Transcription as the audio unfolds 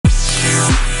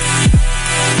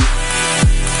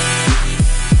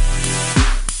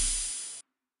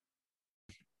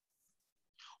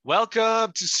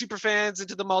Welcome to Superfans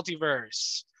into the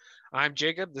Multiverse. I'm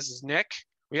Jacob. This is Nick.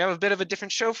 We have a bit of a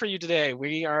different show for you today.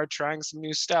 We are trying some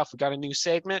new stuff. We got a new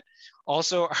segment.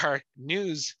 Also, our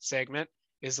news segment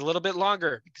is a little bit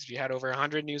longer because we had over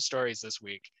 100 news stories this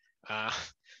week.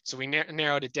 So we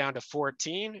narrowed it down to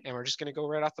 14, and we're just going to go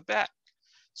right off the bat.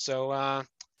 So I'm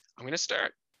going to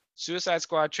start. Suicide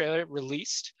Squad trailer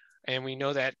released, and we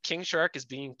know that King Shark is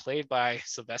being played by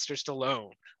Sylvester Stallone,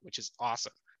 which is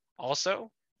awesome. Also,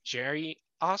 John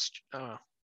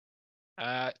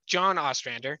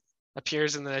Ostrander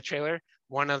appears in the trailer,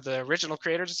 one of the original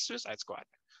creators of Suicide Squad.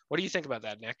 What do you think about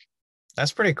that, Nick?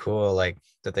 That's pretty cool, like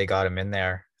that they got him in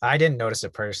there. I didn't notice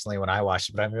it personally when I watched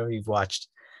it, but I know you've watched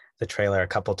the trailer a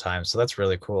couple times, so that's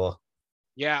really cool.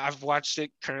 Yeah, I've watched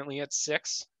it currently at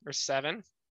 6 or 7,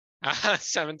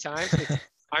 7 times.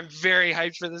 I'm very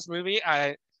hyped for this movie.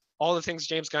 All the things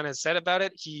James Gunn has said about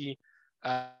it. He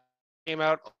came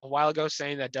out a while ago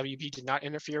saying that WB did not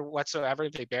interfere whatsoever.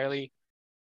 They barely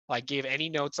gave any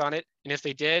notes on it, and if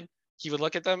they did, he would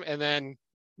look at them and then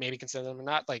maybe consider them or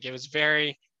not. Like, it was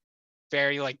very,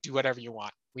 very do whatever you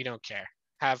want. We don't care.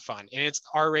 Have fun, and it's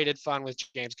R-rated fun with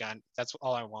James Gunn. That's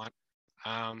all I want.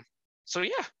 So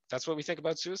yeah, that's what we think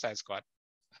about Suicide Squad.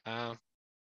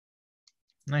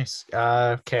 Nice.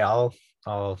 Okay, I'll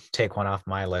take one off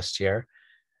my list here.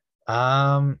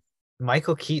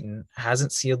 Michael Keaton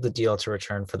hasn't sealed the deal to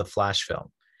return for the Flash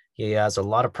film. He has a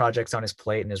lot of projects on his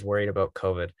plate and is worried about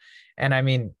COVID. And I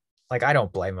mean, I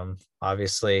don't blame him.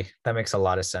 Obviously, that makes a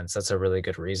lot of sense. That's a really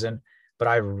good reason. But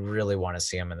I really want to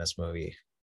see him in this movie.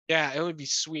 Yeah, it would be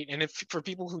sweet. And if for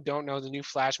people who don't know, the new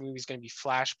Flash movie is going to be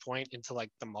Flashpoint into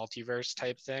the multiverse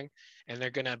type thing, and they're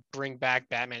going to bring back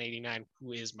Batman 89,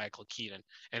 who is Michael Keaton,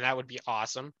 and that would be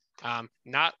awesome.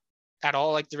 Not at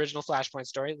all like the original Flashpoint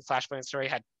story. The Flashpoint story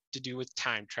had to do with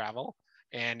time travel,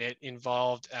 and it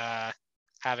involved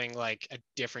having a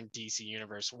different DC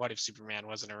universe. What if Superman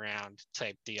wasn't around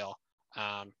type deal,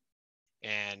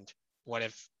 and what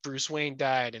if Bruce Wayne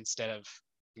died instead of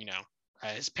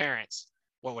his parents?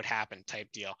 What would happen type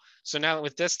deal. So now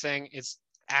with this thing, it's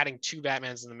adding 2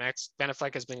 Batmans in the mix. Ben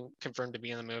Affleck has been confirmed to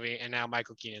be in the movie, and now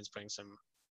Michael Keaton's putting some,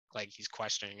 he's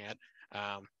questioning it.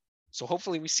 So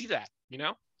hopefully we see that,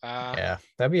 Yeah,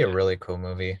 that'd be a really cool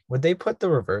movie. Would they put the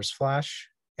Reverse Flash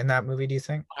in that movie, do you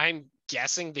think? I'm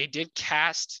guessing they did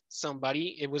cast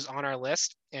somebody. It was on our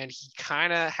list, and he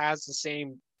kind of has the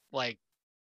same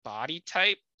body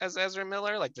type as Ezra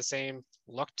Miller, the same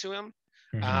look to him.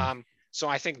 Mm-hmm. So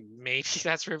I think maybe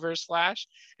that's Reverse Flash.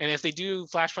 And if they do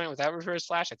Flashpoint without Reverse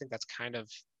Flash, I think that's kind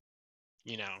of,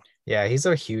 Yeah, he's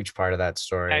a huge part of that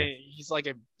story. he's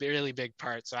a really big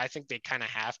part. So I think they kind of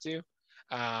have to.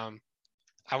 I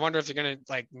wonder if they're gonna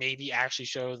maybe actually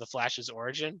show the Flash's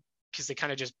origin, because they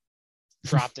kind of just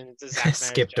dropped into Zack Snyder's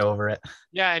Skipped over it.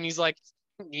 Yeah, and he's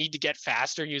need to get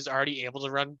faster. He was already able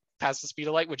to run past the speed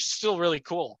of light, which is still really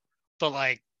cool.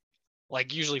 But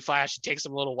usually Flash, it takes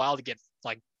him a little while to get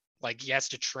he has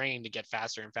to train to get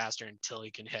faster and faster until he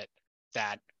can hit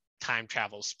that time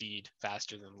travel speed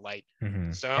faster than light.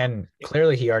 Mm-hmm. So, And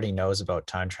clearly he already knows about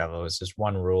time travel. It was just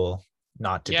one rule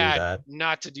not to do that.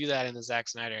 not to do that in the Zack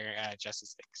Snyder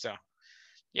Justice League. So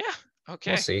yeah,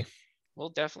 okay, We'll see. we'll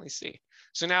definitely see.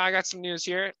 So now I got some news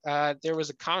here. There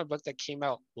was a comic book that came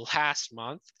out last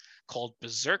month called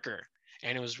Berserker,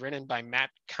 and it was written by Matt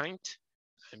Kindt.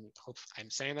 I'm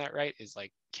saying that right. Is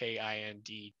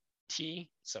Kindt.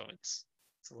 So it's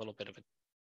a little bit of a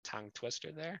tongue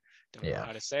twister there. Don't know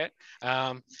how to say it.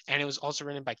 And it was also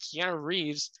written by Keanu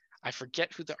Reeves. I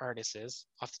forget who the artist is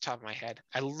off the top of my head.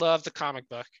 I love the comic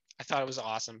book. I thought it was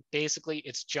awesome. Basically,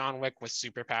 it's John Wick with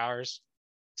superpowers.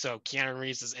 So Keanu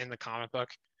Reeves is in the comic book.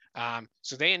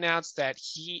 So they announced that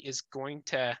he is going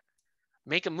to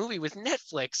make a movie with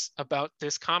Netflix about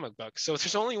this comic book. So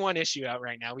there's only one issue out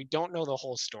right now. We don't know the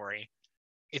whole story.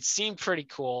 It seemed pretty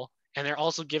cool. And they're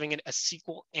also giving it a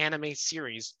sequel anime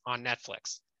series on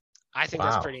Netflix. I think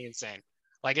that's pretty insane.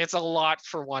 It's a lot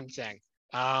for one thing.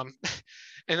 And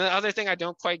the other thing I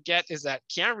don't quite get is that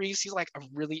Keanu Reeves, he's a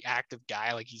really active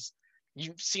guy.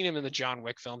 You've seen him in the John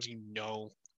Wick films,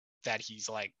 that he's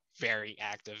very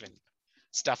active and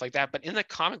stuff like that. But in the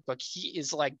comic book, he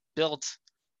is built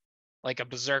like a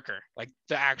berserker,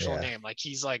 the actual name.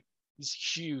 He's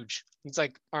huge. He's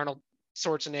Arnold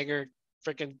Schwarzenegger,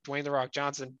 freaking Dwayne the Rock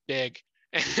Johnson, big,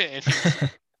 and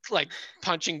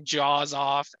punching jaws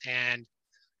off and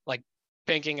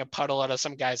banking a puddle out of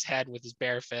some guy's head with his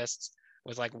bare fists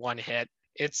with one hit.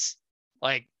 It's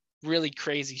really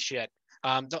crazy shit.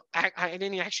 I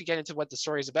didn't actually get into what the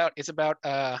story is about. It's about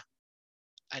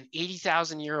an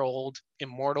 80,000-year-old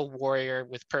immortal warrior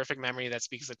with perfect memory that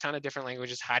speaks a ton of different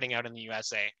languages hiding out in the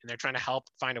USA. And they're trying to help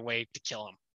find a way to kill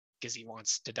him because he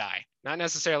wants to die. Not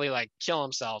necessarily like kill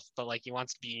himself, but like he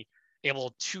wants to be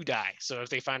able to die. So if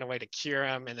they find a way to cure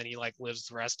him and then he like lives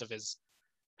the rest of his,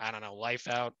 I don't know, life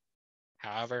out,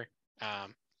 however,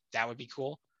 that would be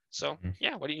cool. So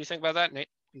yeah, what do you think about that,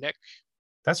 Nick?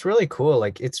 That's really cool.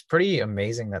 Like, it's pretty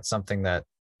amazing that something that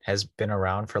has been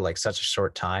around for like such a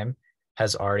short time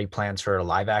has already plans for a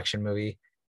live action movie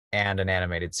and an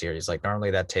animated series. Like,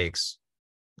 normally that takes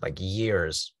like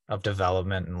years of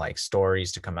development and like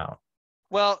stories to come out.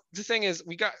 Well, the thing is,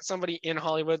 we got somebody in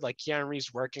Hollywood like Keanu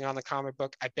Reeves working on the comic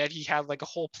book. I bet he had like a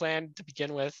whole plan to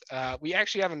begin with. We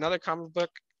actually have another comic book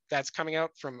that's coming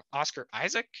out from Oscar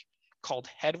Isaac called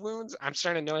Head Wounds. I'm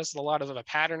starting to notice a lot of a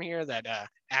pattern here that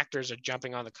actors are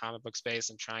jumping on the comic book space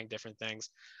and trying different things.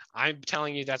 I'm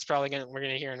telling you, that's probably we're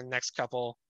gonna hear in the next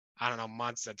couple, I don't know,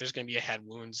 months that there's gonna be a Head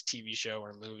Wounds TV show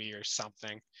or movie or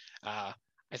something.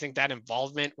 I think that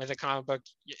involvement with a comic book,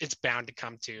 it's bound to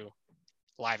come to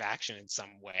live action in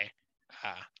some way.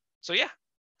 So yeah,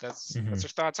 that's our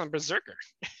thoughts on Berserker.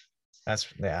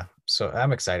 Yeah. So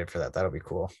I'm excited for that. That'll be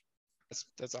cool.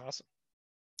 That's awesome.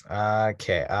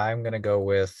 Okay, I'm gonna go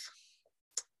with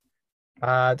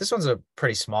this one's a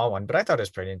pretty small one, but I thought it was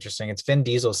pretty interesting. It's Vin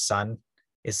Diesel's son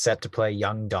is set to play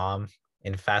young Dom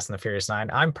in Fast and the Furious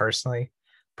 9. I'm personally a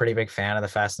pretty big fan of the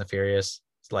Fast and the Furious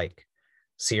like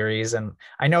series, and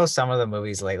I know some of the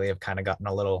movies lately have kind of gotten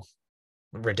a little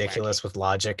ridiculous with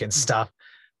logic and stuff,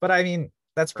 but I mean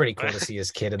that's pretty cool to see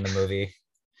his kid in the movie.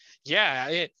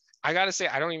 Yeah, I gotta say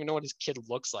I don't even know what his kid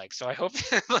looks like, so I hope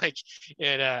like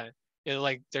it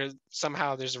like there's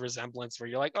a resemblance where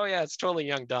you're like, oh yeah, it's totally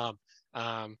young Dom,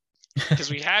 because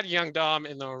we had young Dom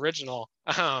in the original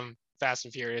Fast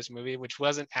and Furious movie, which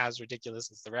wasn't as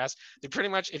ridiculous as the rest. They pretty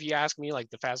much, if you ask me,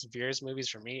 like the Fast and Furious movies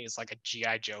for me is like a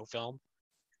GI Joe film,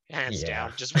 hands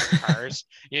down, just with cars,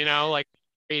 like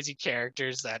crazy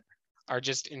characters that are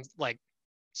just in like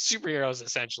superheroes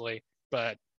essentially,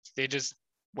 but they just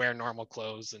wear normal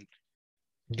clothes and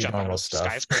jump out of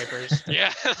skyscrapers.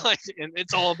 Yeah, like, and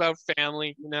it's all about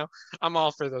family. I'm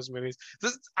all for those movies.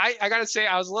 I gotta say,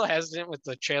 I was a little hesitant with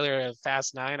the trailer of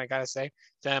Fast 9. I gotta say,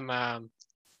 them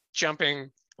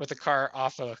jumping with a car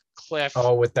off a cliff.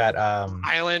 Oh, with that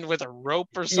island with a rope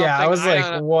or something. Yeah, I was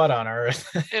like, what on earth?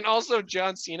 And also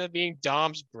John Cena being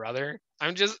Dom's brother.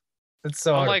 It's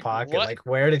so out of pocket. What? Like,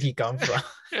 where did he come from?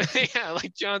 Yeah,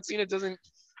 like John Cena doesn't.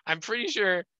 I'm pretty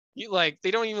sure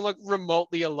they don't even look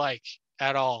remotely alike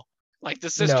at all. Like the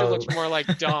sister looks more like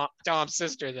Dom's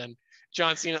sister than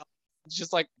John Cena. It's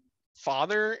just like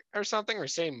father or something, or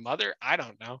same mother. I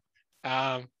don't know.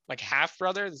 Like half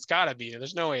brother. It's gotta be.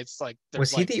 There's no way. It's like.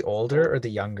 Was he the older or the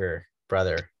younger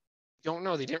brother? Don't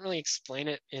know. They didn't really explain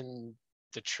it in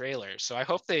the trailer, so I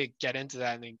hope they get into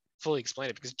that and they fully explain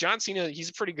it, because John Cena, he's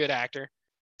a pretty good actor.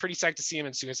 Pretty psyched to see him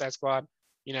in Suicide Squad.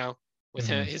 With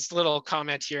his little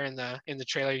comment here in the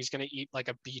trailer, he's gonna eat like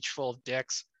a beach full of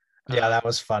dicks. Yeah, that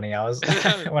was funny. I was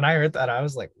when I heard that, I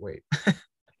was like, wait.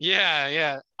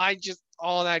 Yeah.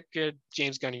 All that good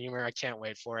James Gunn humor. I can't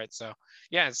wait for it. So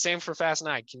yeah, same for Fast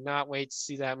 9. Cannot wait to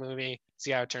see that movie,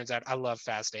 see how it turns out. I love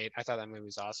Fast 8. I thought that movie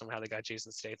was awesome, how they got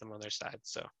Jason Statham on their side.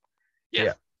 So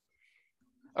yeah.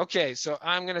 Okay, so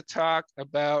I'm gonna talk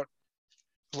about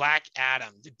Black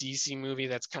Adam, the DC movie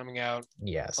that's coming out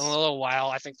in a little while.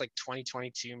 I think like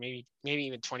 2022, maybe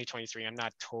even 2023. I'm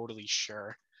not totally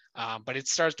sure. But it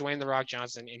stars Dwayne The Rock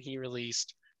Johnson, and he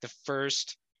released the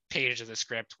first page of the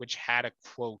script, which had a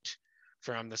quote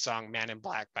from the song "Man in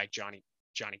Black" by Johnny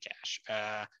Cash,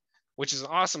 which is an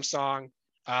awesome song.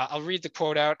 I'll read the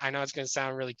quote out. I know it's going to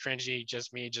sound really cringy,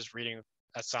 just me just reading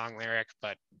a song lyric,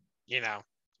 but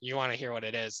you want to hear what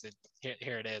it is.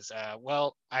 Here it is.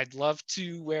 Well, I'd love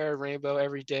to wear a rainbow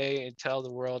every day and tell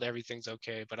the world everything's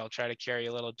okay, but I'll try to carry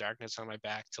a little darkness on my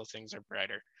back till things are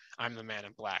brighter. I'm the Man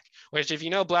in Black. Which, if you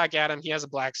know Black Adam, he has a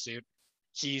black suit.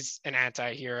 He's an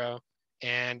anti-hero.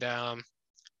 And,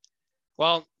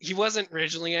 well, he wasn't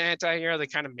originally an anti-hero. They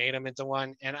kind of made him into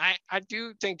one. And I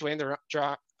do think Dwayne The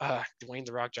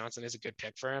Rock Johnson is a good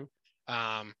pick for him.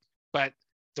 But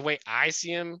the way I see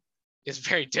him is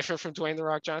very different from Dwayne The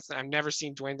Rock Johnson. I've never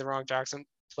seen Dwayne The Rock Johnson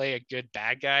play a good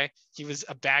bad guy. He was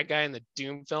a bad guy in the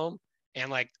Doom film.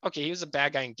 And he was a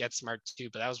bad guy in Get Smart too,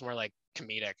 but that was more like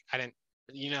comedic. I didn't,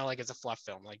 it's a fluff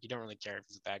film. Like, you don't really care if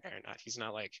he's a bad guy or not. He's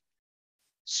not like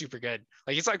super good.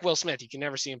 Like, it's like Will Smith. You can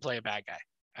never see him play a bad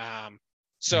guy.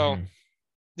 So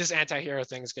this anti-hero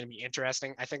thing is going to be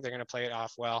interesting. I think they're going to play it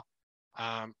off well.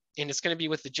 And it's going to be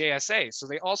with the JSA. So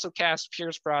they also cast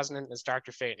Pierce Brosnan as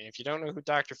Dr. Fate. And if you don't know who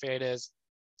Dr. Fate is,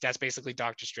 that's basically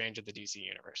Doctor Strange of the DC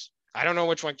universe. I don't know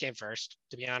which one came first,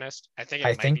 to be honest. I think I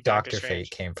it might be think Doctor Doctor Fate Strange.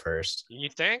 came first. You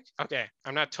think? Okay,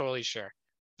 I'm not totally sure,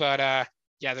 but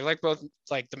yeah, they're like both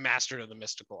like the master of the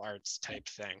mystical arts type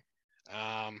thing.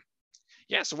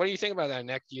 Yeah. So what do you think about that,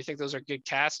 Nick? Do you think those are good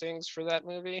castings for that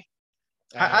movie?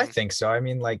 I think so. I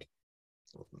mean, like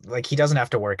he doesn't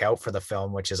have to work out for the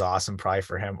film, which is awesome probably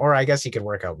for him. Or I guess he could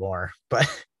work out more, but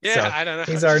yeah, so I don't know.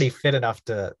 he's already fit enough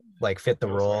to like fit the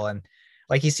Go for it. role. And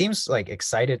like he seems like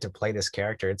excited to play this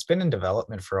character. It's been in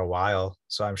development for a while,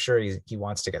 so I'm sure he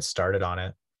wants to get started on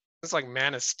it. It's like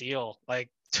Man of Steel. Like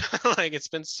like it's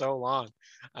been so long.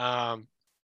 Um,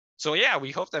 so yeah,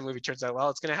 we hope that movie turns out well.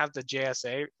 It's gonna have the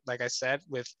JSA, like I said,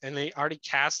 and they already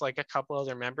cast like a couple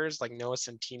other members, like Noah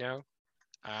Centino.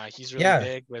 He's really Yeah.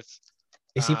 big with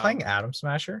Is he um, playing Atom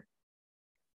Smasher?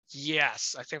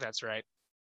 yes, I think that's right.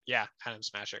 Yeah, Atom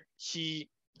Smasher.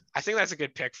 I think that's a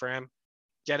good pick for him.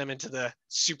 Get him into the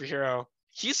superhero.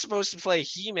 He's supposed to play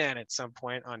He-Man at some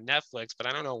point on Netflix, but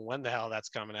I don't know when the hell that's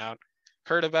coming out.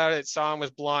 Heard about it, saw him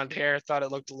with blonde hair, thought it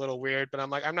looked a little weird, but I'm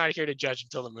like, I'm not here to judge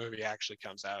until the movie actually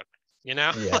comes out. You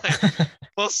know, Yeah. like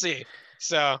we'll see.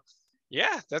 So,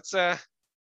 yeah, that's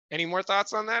any more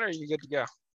thoughts on that, or are you good to go?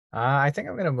 I think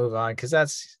I'm gonna move on because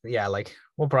that's yeah, like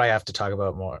we'll probably have to talk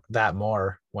about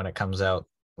more when it comes out.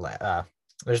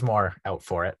 There's more out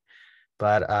for it,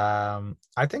 but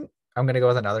I think I'm gonna go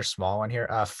with another small one here.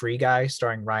 Free Guy,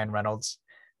 starring Ryan Reynolds,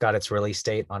 got its release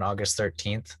date on August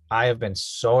 13th. I have been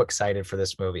so excited for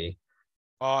this movie.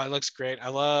 Oh, it looks great. I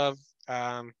love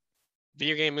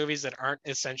video game movies that aren't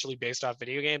essentially based off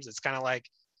video games. It's not like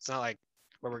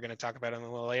what we're going to talk about in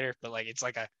a little later, but like it's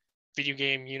like a video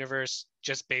game universe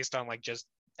just based on like just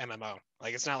MMO.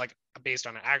 Like it's not like based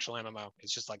on an actual MMO.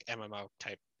 It's just like MMO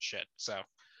type shit. So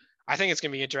I think it's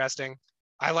going to be interesting.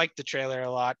 I like the trailer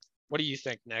a lot. What do you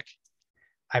think, Nick?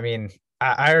 I mean,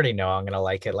 I already know I'm gonna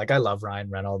like it. Like I love Ryan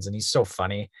Reynolds and he's so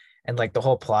funny. And like the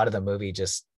whole plot of the movie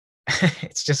just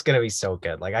it's just gonna be so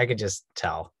good. Like I could just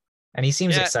tell. And he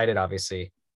seems Yeah. excited,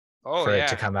 obviously, Oh for it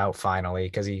to yeah. come out finally,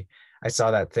 because I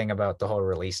saw that thing about the whole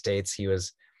release dates. He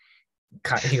was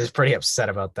pretty upset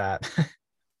about that.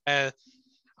 Uh,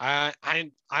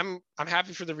 I'm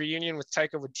happy for the reunion with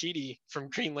Taika Waititi from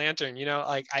Green Lantern. You know,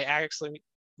 like I actually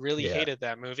really Yeah. hated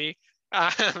that movie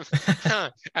um,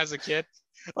 as a kid.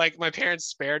 Like my parents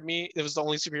spared me. It was the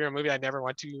only superhero movie I never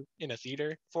went to in a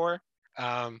theater for.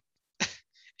 Um,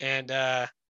 and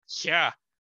yeah,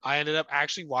 I ended up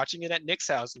actually watching it at Nick's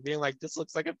house and being like, "This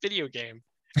looks like a video game."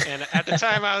 And at the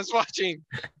time, I was watching.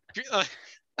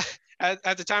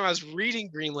 At the time I was reading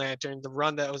Green Lantern, the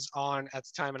run that was on at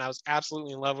the time, and I was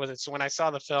absolutely in love with it. So when I saw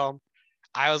the film,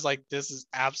 I was like, this is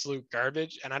absolute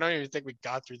garbage. And I don't even think we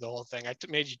got through the whole thing.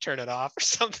 Made you turn it off or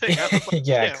something. I was like,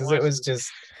 Yeah, can't because it watch was this.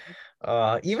 just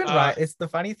even Uh, Ryan, it's the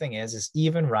funny thing is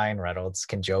even Ryan Reynolds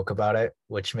can joke about it,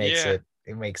 which yeah.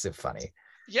 makes it funny.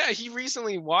 Yeah, he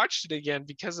recently watched it again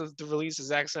because of the release of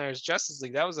Zack Snyder's Justice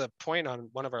League. That was a point on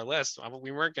one of our lists.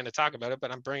 We weren't going to talk about it,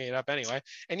 but I'm bringing it up anyway.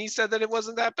 And he said that it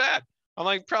wasn't that bad. I'm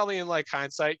like, probably in like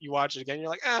hindsight, you watch it again, you're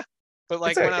like, eh. But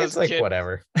like when I was It's a like kid,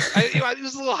 whatever. I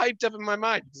was a little hyped up in my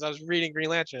mind because I was reading Green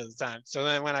Lantern at the time. So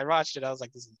then when I watched it, I was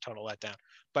like, this is a total letdown.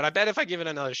 But I bet if I give it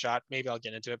another shot, maybe I'll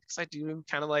get into it because I do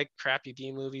kind of like crappy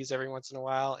B movies every once in a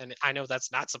while. And I know that's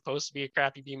not supposed to be a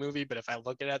crappy B movie, but if I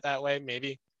look at it that way,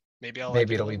 maybe I'll like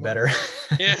Maybe it a it'll be little more. better.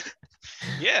 Yeah.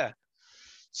 Yeah.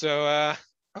 So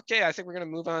okay, I think we're gonna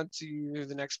move on to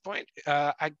the next point.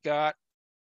 I got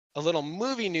a little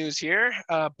movie news here.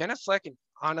 Ben Affleck and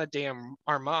Ana de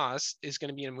Armas is going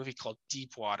to be in a movie called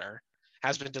Deep Water.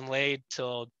 Has been delayed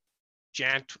till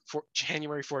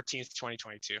January 14th,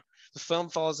 2022. The film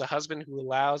follows a husband who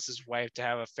allows his wife to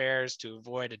have affairs to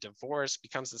avoid a divorce,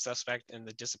 becomes the suspect in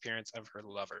the disappearance of her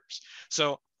lovers.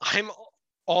 So I'm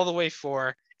all the way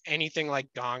for anything like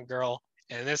Gone Girl,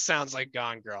 and this sounds like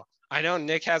Gone Girl. I know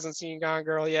Nick hasn't seen Gone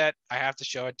Girl yet. I have to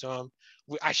show it to him.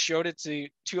 I showed it to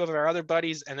two of our other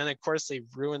buddies, and then of course they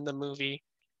ruined the movie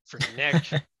for Nick,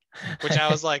 which I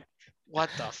was like, what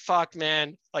the fuck,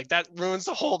 man? Like that ruins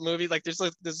the whole movie. Like there's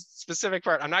like this specific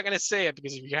part. I'm not gonna say it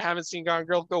because if you haven't seen Gone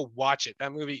Girl, go watch it.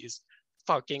 That movie is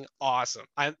fucking awesome.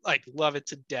 I like love it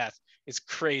to death. It's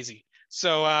crazy.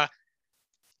 So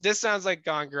this sounds like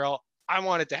Gone Girl. I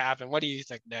want it to happen. What do you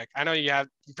think, Nick? I know you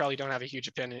probably don't have a huge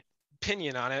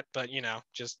opinion on it, but you know,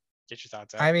 just get your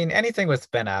thoughts out. I mean, anything with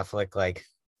Ben Affleck, like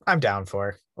I'm down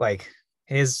for. Like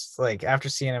his like after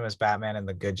seeing him as Batman in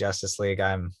the Good Justice League,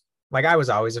 I'm like I was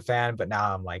always a fan, but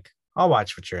now I'm like, I'll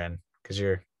watch what you're in because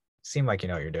you're seem like you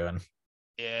know what you're doing.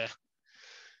 Yeah.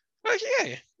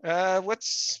 Okay.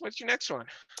 What's your next one?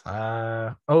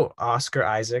 Oh, Oscar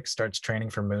Isaac starts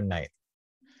training for Moon Knight.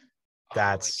 Oh my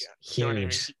That's god!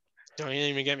 huge. Don't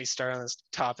even get me started on this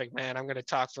topic, man. I'm gonna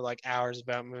talk for like hours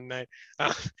about Moon Knight.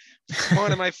 Uh,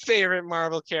 one of my favorite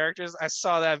Marvel characters. I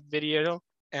saw that video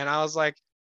and I was like,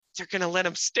 they're gonna let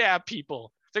him stab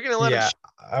people. They're gonna let him. Yeah,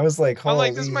 I was like, I'm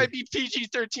like, this holy. might be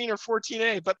PG-13 or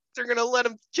 14A, but they're gonna let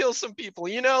him kill some people.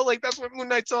 You know, like that's what Moon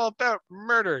Knight's all about.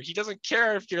 Murder. He doesn't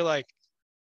care if you're like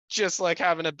just like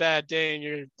having a bad day and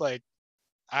you're like,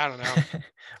 I don't know,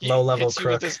 Low he level hits you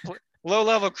with crook. this low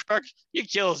level crook, he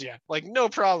kills you. Like, no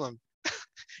problem.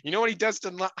 You know what he does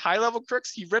to high level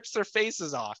crooks? He rips their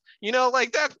faces off. You know,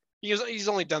 like that. He's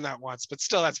only done that once, but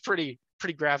still, that's pretty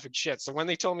graphic shit. So when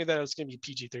they told me that it was going to be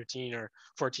PG-13 or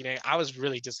 14A, I was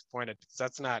really disappointed because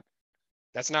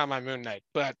that's not my Moon Knight.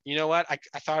 But you know what? I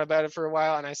thought about it for a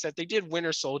while and I said they did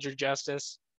Winter Soldier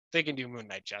justice. They can do Moon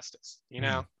Knight justice. You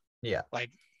know, Yeah. like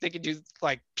they could do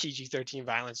like PG-13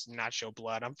 violence and not show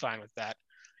blood. I'm fine with that.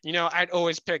 You know, I'd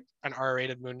always pick an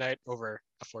R-rated Moon Knight over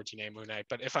a 14A Moon Knight.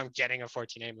 But if I'm getting a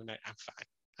 14A Moon Knight, I'm fine.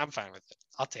 I'm fine with it.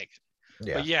 I'll take it.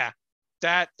 But Yeah.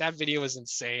 yeah, that video was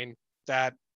insane.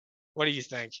 That what do you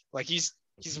think? Like he's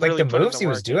Like really the put in moves the he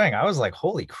was work here. doing, I was like,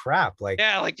 holy crap. Like,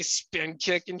 Yeah, like a spin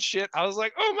kick and shit. I was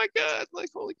like, oh my god, like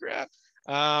holy crap.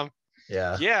 Um,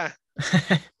 yeah. yeah.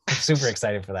 I'm super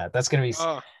excited for that. That's gonna be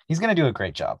Oh, he's gonna do a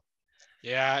great job.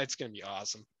 yeah, it's gonna be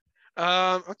awesome.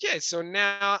 Okay, so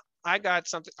now I got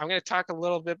something. I'm gonna talk a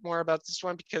little bit more about this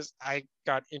one because I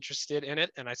got interested in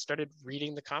it and I started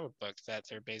reading the comic book that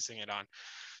they're basing it on.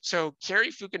 So Cary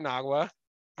Fukunaga,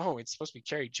 oh, it's supposed to be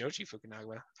Cary Joji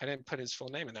Fukunaga. I didn't put his full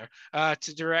name in there.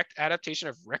 To direct adaptation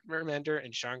of Rick Remender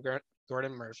and Sean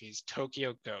Gordon Murphy's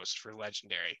Tokyo Ghost for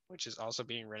Legendary, which is also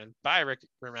being written by Rick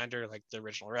Remender, like the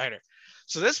original writer.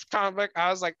 So this comic book, I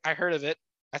was like, I heard of it.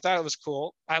 I thought it was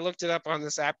cool. I looked it up on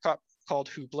this app called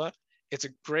Hoopla. It's a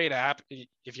great app.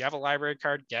 If you have a library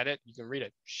card, get it. You can read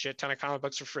it. Shit ton of comic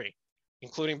books for free,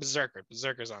 including Berserker.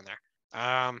 Berserker's on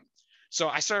there. So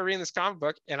I started reading this comic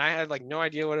book and I had like no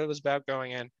idea what it was about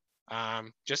going in.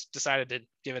 Just decided to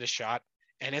give it a shot.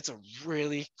 And it's a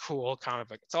really cool comic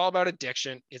book. It's all about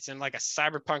addiction. It's in like a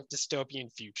cyberpunk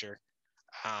dystopian future,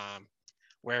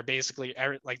 where basically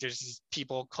like there's these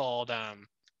people called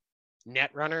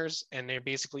net runners, and they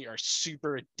basically are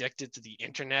super addicted to the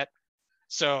internet.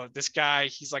 So this guy,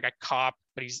 he's like a cop,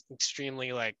 but he's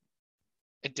extremely like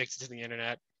addicted to the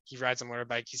internet. He rides a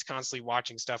motorbike. He's constantly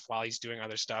watching stuff while he's doing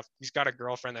other stuff. He's got a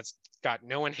girlfriend that's got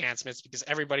no enhancements because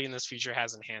everybody in this future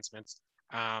has enhancements.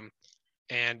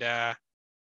 And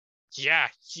yeah,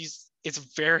 it's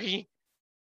very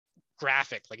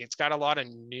graphic. Like it's got a lot of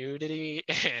nudity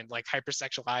and like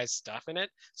hypersexualized stuff in it.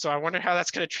 So I wonder how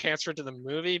that's going to transfer to the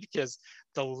movie because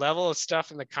the level of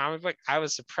stuff in the comic book, I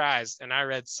was surprised. And I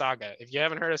read Saga. If you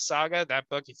haven't heard of Saga, that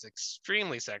book is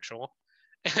extremely sexual.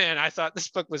 And I thought this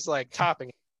book was like topping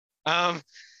it.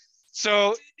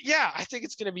 So yeah, I think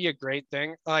it's going to be a great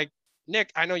thing. Like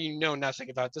Nick, I know you know nothing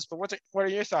about this, but what are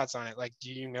your thoughts on it? Like,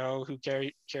 do you know who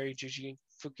Cary Joji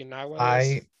Fukunaga is?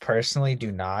 I personally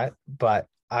do not, but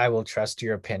I will trust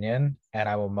your opinion and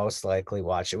I will most likely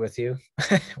watch it with you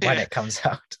when Yeah. it comes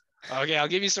out. Okay, I'll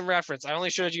give you some reference. I only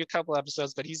showed you a couple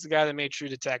episodes, but he's the guy that made True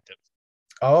Detective.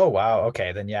 Oh wow.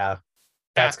 Okay, then yeah, Yeah,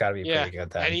 that's gotta be yeah. pretty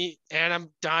good And then. I'm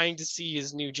dying to see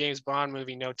his new James Bond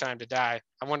movie, No Time to Die.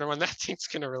 I wonder when that thing's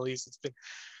gonna release. It's been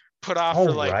put off Oh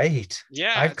for like, right.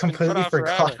 yeah, I've it's been put completely off forever.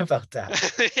 forgot about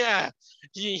that. Yeah,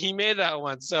 he made that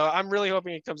one. So I'm really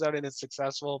hoping it comes out and it's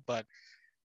successful, but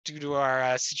due to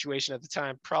our situation at the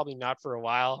time, probably not for a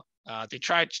while. They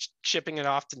tried shipping it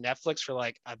off to Netflix for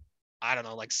like I don't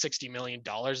know, like $60 million.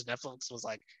 Netflix was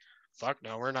like, "Fuck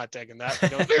no, we're not taking that. We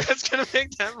don't think that's gonna make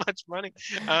that much money."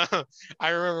 I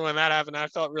remember when that happened, I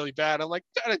felt really bad. I'm like,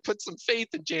 gotta put some faith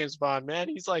in James Bond, man.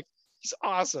 He's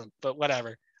awesome, but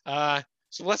whatever.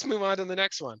 So let's move on to the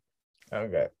next one.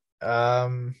 Okay.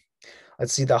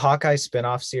 Let's see. The Hawkeye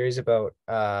spin-off series about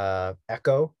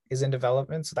Echo is in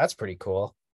development, so that's pretty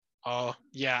cool. Oh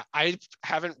yeah, I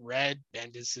haven't read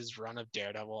Bendis's run of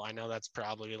Daredevil. I know that's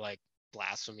probably like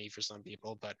blasphemy for some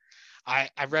people, but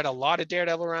I've read a lot of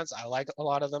Daredevil runs. I like a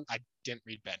lot of them. I didn't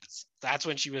read Bendis. That's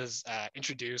when she was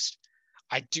introduced.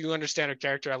 I do understand her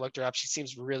character. I looked her up. She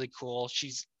seems really cool.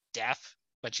 She's deaf,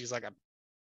 but she's like a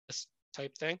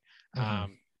type thing.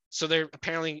 Mhm. So they're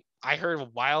apparently, I heard a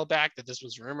while back that this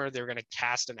was rumored they were going to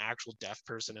cast an actual deaf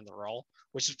person in the role,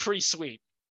 which is pretty sweet.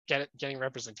 Getting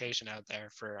representation out there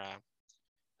for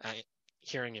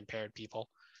hearing impaired people.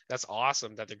 That's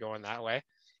awesome that they're going that way.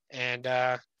 And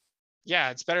yeah,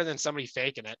 it's better than somebody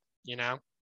faking it, you know?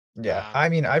 Yeah, I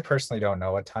mean, I personally don't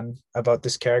know a ton about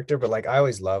this character, but like I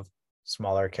always love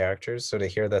smaller characters, so to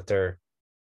hear that they're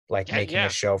like Yeah, making a yeah.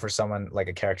 show for someone like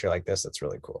a character like this, that's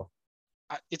really cool.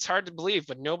 it's hard to believe,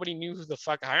 but nobody knew who the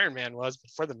fuck Iron Man was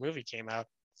before the movie came out.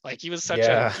 Like he was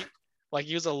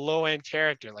he was a low end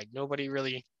character. Like nobody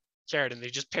really cared, and they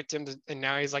just picked him, and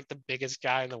now he's like the biggest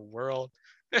guy in the world.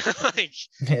 Like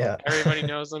Yeah. everybody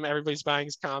knows him. Everybody's buying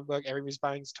his comic book. Everybody's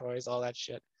buying his toys. All that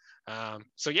shit.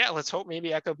 So yeah, let's hope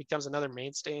maybe Echo becomes another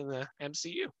mainstay in the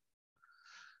MCU.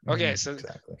 Okay,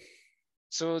 Exactly.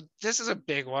 so this is a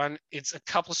big one. It's a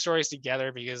couple stories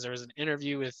together because there was an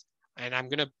interview with, and I'm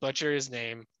gonna butcher his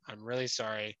name. I'm really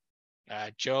sorry.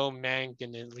 Joe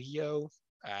Manganiello.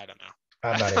 I don't know.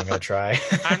 I'm not even gonna try.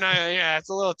 I'm not. Yeah, it's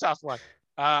a little tough one.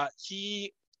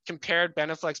 He compared Ben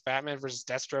Affleck's Batman versus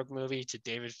Deathstroke movie to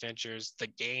David Fincher's The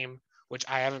Game, which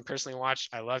I haven't personally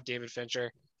watched. I love David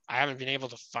Fincher. I haven't been able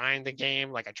to find The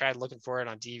Game. Like I tried looking for it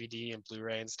on DVD and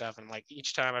Blu-ray and stuff, and like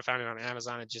each time I found it on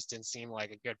Amazon, it just didn't seem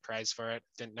like a good price for it.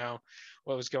 Didn't know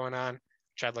what was going on.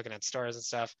 Tried looking at stores and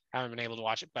stuff. Haven't been able to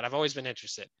watch it, but I've always been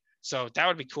interested. So that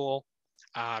would be cool.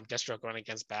 Deathstroke going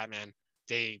against Batman.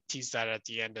 They teased that at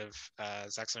the end of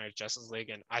Zack Snyder's Justice League,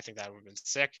 and I think that would have been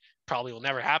sick. Probably will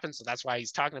never happen, so that's why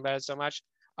he's talking about it so much.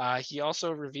 He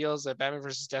also reveals that Batman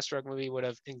vs. Deathstroke movie would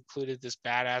have included this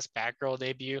badass Batgirl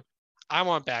debut. I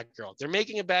want Batgirl. They're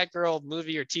making a Batgirl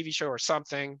movie or TV show or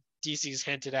something. DC's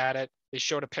hinted at it. They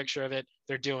showed a picture of it.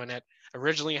 They're doing it.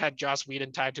 Originally had Joss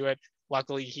Whedon tied to it.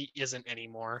 Luckily, he isn't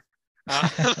anymore.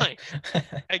 Like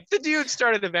the dude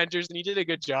started Avengers and he did a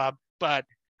good job, but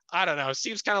I don't know.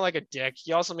 Seems kind of like a dick.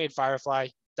 He also made Firefly.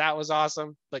 That was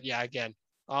awesome. But yeah, again,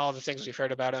 all the things we've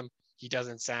heard about him, he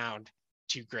doesn't sound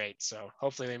too great. So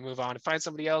hopefully they move on and find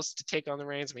somebody else to take on the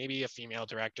reins, maybe a female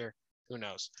director. Who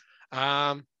knows?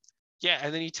 Yeah,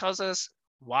 and then he tells us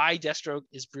why Deathstroke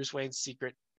is Bruce Wayne's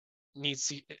secret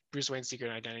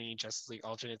identity in Justice League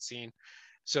alternate scene.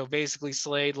 So basically,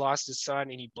 Slade lost his son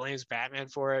and he blames Batman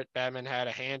for it. Batman had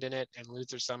a hand in it, and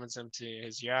Luthor summons him to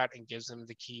his yacht and gives him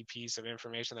the key piece of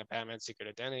information that Batman's secret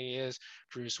identity is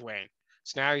Bruce Wayne.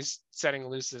 So now he's setting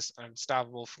loose this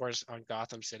unstoppable force on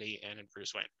Gotham City and in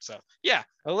Bruce Wayne. So yeah,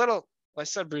 I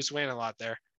said Bruce Wayne a lot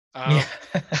there.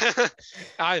 It's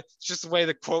just the way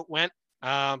the quote went.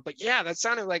 But yeah, that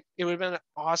sounded like it would have been an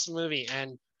awesome movie.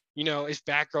 And, you know, if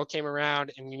Batgirl came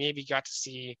around and we maybe got to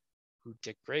see who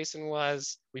Dick Grayson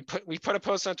was, we put a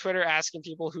post on Twitter asking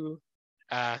people who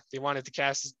they wanted to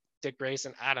cast as Dick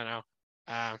Grayson. I don't know.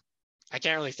 I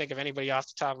can't really think of anybody off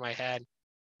the top of my head.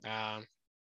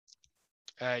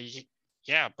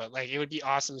 Yeah, but like it would be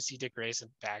awesome to see Dick Grayson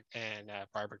back and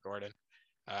Barbara Gordon.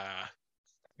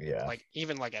 Yeah, like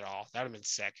even like at all, that would have been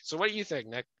sick. So what do you think,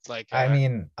 Nick? Like I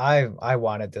mean, I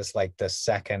wanted this like the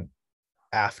second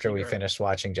after we finished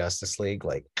watching Justice League,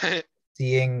 like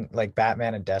seeing like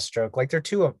Batman and Deathstroke, like they're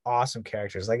two awesome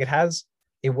characters. Like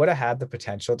it would have had the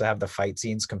potential to have the fight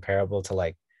scenes comparable to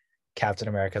like Captain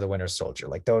America the Winter Soldier,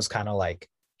 like those kind of like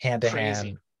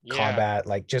hand-to-hand combat,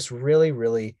 like just really,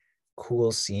 really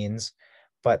cool scenes.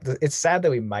 But it's sad that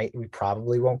we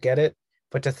probably won't get it.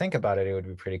 But to think about it, it would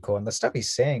be pretty cool. And the stuff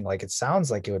he's saying, like, it sounds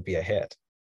like it would be a hit.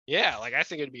 Yeah, like I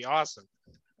think it'd be awesome.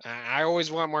 I always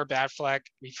want more Batfleck.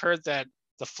 We've heard that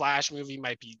the Flash movie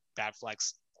might be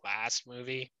Batfleck's last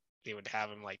movie. They would have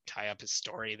him like tie up his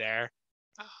story there.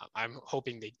 I'm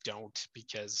hoping they don't,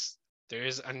 because there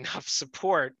is enough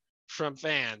support from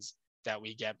fans that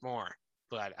we get more.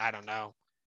 But I don't know.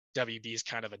 WB's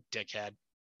kind of a dickhead,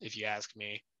 if you ask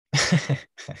me.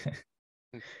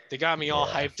 They got me all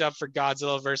hyped up for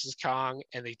Godzilla versus Kong,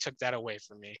 and they took that away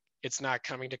from me. It's not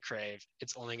coming to Crave.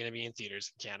 It's only going to be in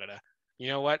theaters in Canada. You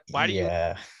know what? Why do you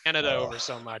want Canada over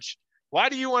so much? Why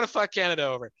do you want to fuck Canada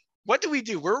over? What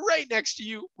do? We're right next to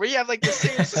you. We have like the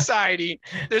same society.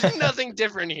 There's nothing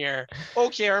different here.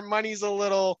 Okay, our money's a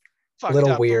little fucked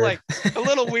up, weird. Like a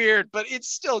little weird, but it's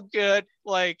still good.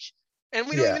 Like, and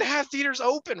we don't even have theaters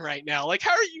open right now. Like,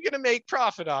 how are you going to make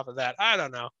profit off of that? I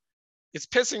don't know. It's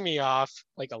pissing me off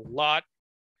like a lot.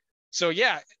 So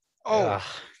yeah.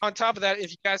 On top of that,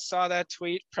 if you guys saw that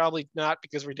tweet, probably not,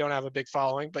 because we don't have a big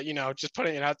following, but you know, just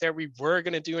putting it out there, we were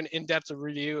going to do an in-depth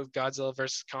review of Godzilla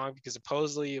versus Kong, because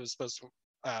supposedly it was supposed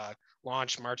to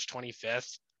launch March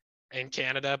 25th in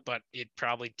Canada, but it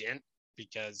probably didn't,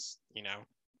 because, you know,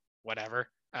 whatever.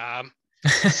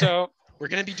 So we're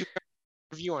going to be doing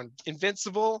a review on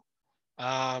Invincible.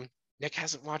 Nick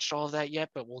hasn't watched all of that yet,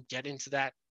 but we'll get into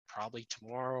that probably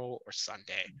tomorrow or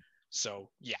Sunday. So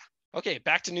yeah. Okay,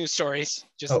 back to news stories.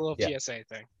 Just a little PSA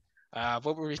thing.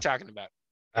 What were we talking about?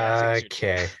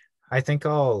 Okay, I think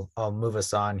I'll move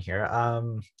us on here.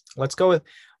 Let's go with,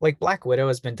 like, Black Widow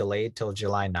has been delayed till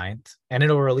July 9th, and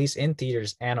it'll release in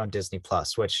theaters and on Disney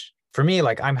Plus, which for me,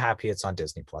 like, I'm happy it's on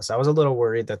Disney Plus. I was a little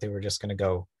worried that they were just going to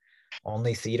go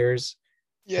only theaters,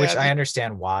 which Yeah, I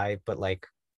understand why, but like,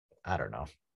 I don't know.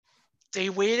 they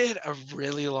waited a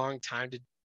really long time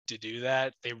to do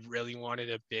that. They really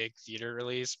wanted a big theater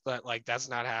release, but like that's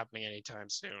not happening anytime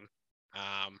soon.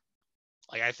 Um,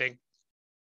 like I think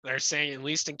they're saying at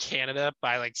least in Canada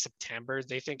by like September,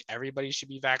 they think everybody should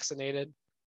be vaccinated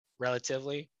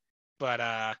relatively. But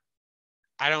I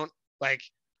don't like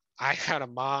I had a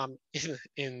mom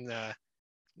in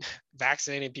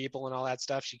vaccinating people and all that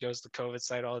stuff. She goes to the COVID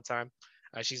site all the time.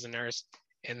 She's a nurse,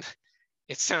 and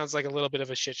it sounds like a little bit of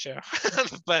a shit show,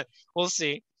 but we'll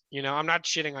see. You know, I'm not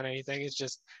shitting on anything. It's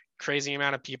just crazy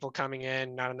amount of people coming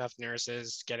in, not enough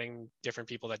nurses, getting different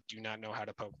people that do not know how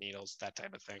to poke needles, that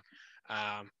type of thing.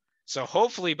 Um, so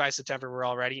hopefully by September we're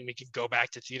all ready and we can go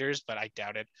back to theaters, but I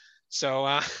doubt it.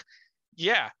 So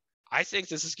yeah, I think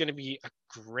this is going to be a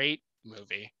great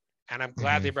movie, and I'm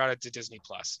glad they Mhm. brought it to Disney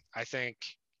Plus. I think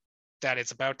that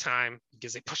it's about time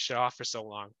because they pushed it off for so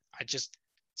long. I just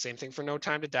same thing for No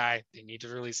Time to Die. They need to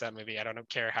release that movie. I don't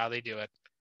care how they do it.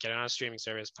 Get it on a streaming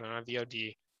service, put it on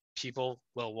VOD. People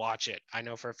will watch it. I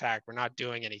know for a fact we're not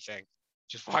doing anything.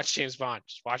 Just watch James Bond.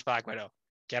 Just watch Black Widow.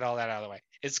 Get all that out of the way.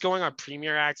 It's going on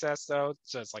Premier Access though,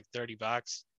 so it's like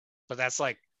 $30. But that's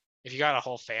like if you got a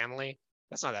whole family,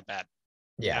 that's not that bad,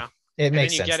 you Yeah, know? it And then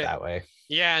makes you sense get it that way.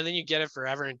 yeah, and then you get it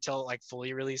forever until it like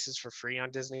fully releases for free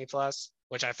on Disney Plus,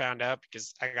 which I found out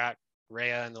because I got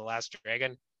Raya and the Last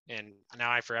Dragon, and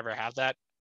now I forever have that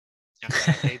now that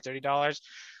I paid $30.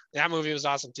 That movie was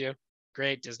awesome too.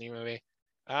 Great Disney movie.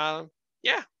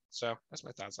 Yeah, so that's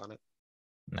my thoughts on it.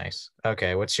 Nice.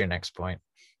 Okay, what's your next point?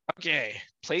 Okay,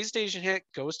 PlayStation hit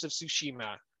Ghost of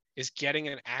Tsushima is getting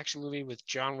an action movie with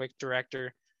John Wick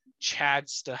director Chad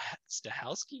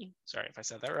Stahelski. Sorry if I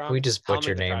said that We wrong. just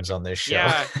butcher Helming the names project. on this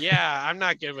show. Yeah, I'm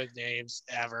not good with names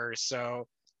ever, so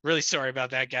really sorry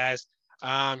about that, guys.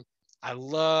 Um, I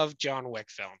love John Wick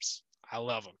films. I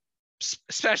love them,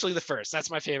 especially the first. That's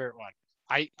my favorite one.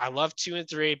 I love 2 and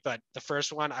 3, but the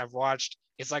first one I've watched.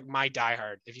 It's like my Die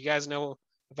Hard. If you guys know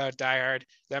about Die Hard,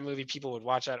 that movie, people would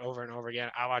watch that over and over again.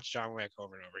 I watched John Wick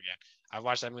over and over again. I've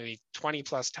watched that movie 20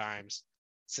 plus times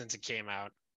since it came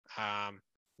out. Um,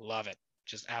 love it.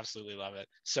 Just absolutely love it.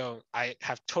 So I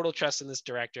have total trust in this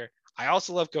director. I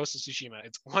also love Ghost of Tsushima.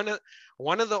 It's one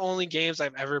of the only games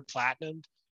I've ever platinumed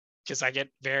because I get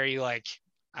very like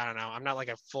I don't know. I'm not like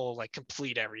a full like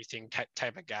complete everything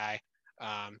type of guy.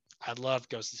 I love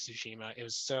Ghost of Tsushima. It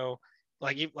was so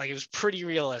it was pretty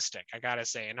realistic, I gotta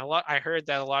say. And I heard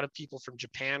that a lot of people from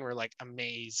Japan were like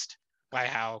amazed by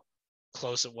how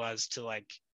close it was to like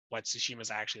what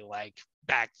Tsushima's actually like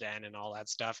back then and all that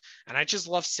stuff. And I just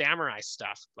love samurai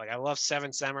stuff. Like I love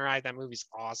Seven Samurai. That movie's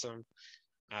awesome.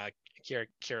 Uh,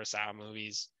 Kurosawa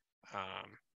movies.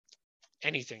 Um,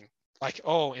 anything like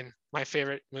and my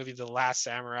favorite movie, The Last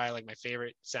Samurai. Like my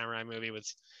favorite samurai movie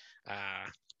was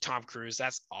Tom Cruise.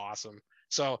 That's awesome.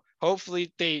 So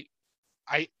hopefully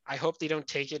I hope they don't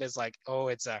take it as like, oh,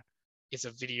 it's a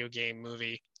video game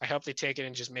movie. I hope they take it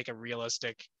and just make a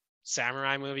realistic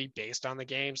samurai movie based on the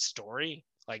game story,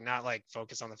 like not like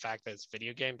focus on the fact that it's a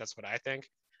video game. That's what I think.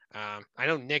 I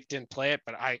know Nick didn't play it,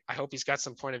 but I hope he's got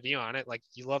some point of view on it. Like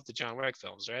you love the John Wick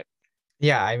films, right?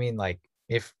 Yeah, I mean, like,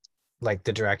 if like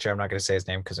the director, I'm not going to say his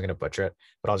name because I'm going to butcher it,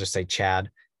 but I'll just say Chad.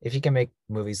 If he can make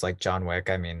movies like John Wick,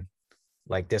 I mean,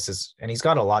 like this is, and he's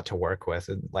got a lot to work with.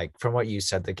 And like from what you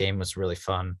said, the game was really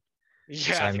fun.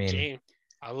 So Yeah, I the mean, game.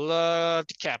 I love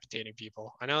decapitating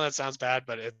people. I know that sounds bad,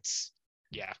 but it's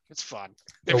fun.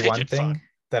 They the make one it fun. thing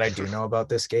that I do know about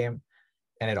this game,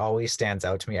 and it always stands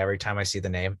out to me every time I see the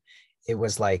name, it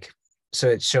was like, so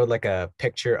it showed like a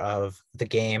picture of the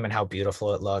game and how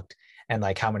beautiful it looked and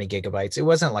like how many gigabytes. It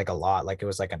wasn't like a lot, like it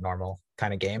was like a normal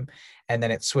kind of game. And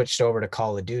then it switched over to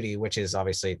Call of Duty, which is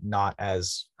obviously not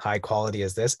as high quality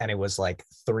as this. And it was like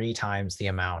 3 times the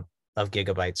amount of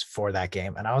gigabytes for that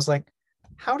game. And I was like,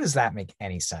 how does that make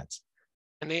any sense?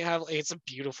 And it's a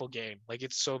beautiful game. Like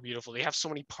it's so beautiful. They have so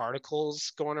many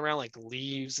particles going around, like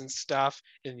leaves and stuff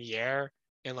in the air,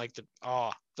 and like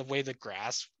the way the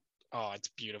grass. Oh, it's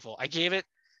beautiful. I gave it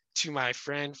to my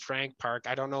friend Frank Park.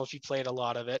 I don't know if he played a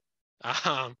lot of it,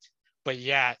 um, but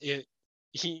yeah,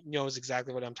 he knows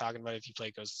exactly what I'm talking about. If you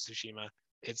play Ghost of Tsushima,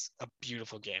 it's a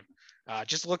beautiful game.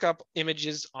 Just look up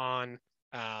images on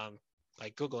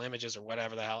like Google Images or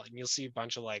whatever the hell, and you'll see a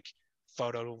bunch of like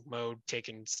photo mode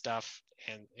taken stuff,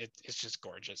 and it's just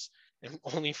gorgeous. And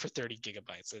only for 30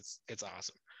 gigabytes. It's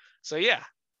awesome. So yeah.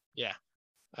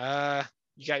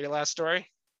 You got your last story?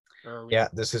 Or are we Yeah,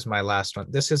 this is my last one.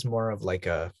 This is more of like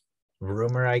a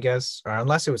rumor, I guess, or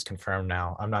unless it was confirmed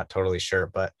now. I'm not totally sure,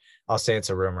 but I'll say it's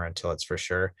a rumor until it's for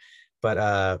sure.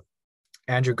 But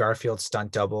Andrew Garfield's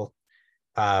stunt double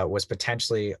was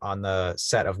potentially on the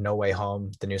set of No Way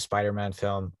Home, the new Spider-Man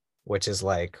film, which is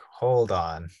like, hold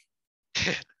on,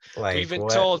 We've like been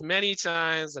what? told many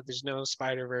times that there's no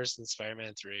Spider-Verse in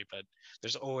Spider-Man 3, but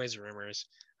there's always rumors.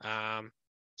 Um,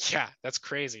 yeah, that's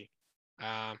crazy.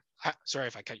 Sorry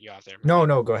if I cut you off there, No, Maria.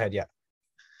 no, go ahead. Yeah.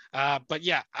 But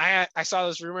yeah, I saw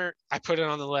this rumor. I put it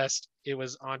on the list. It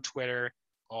was on Twitter.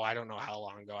 Oh, I don't know how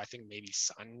long ago. I think maybe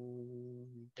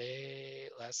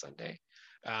last Sunday.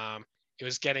 It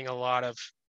was getting a lot of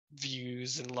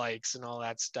views and likes and all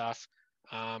that stuff.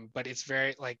 But it's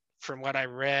very like from what I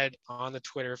read on the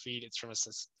Twitter feed, it's from a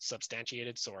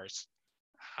substantiated source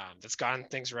that's gotten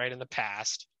things right in the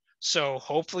past. So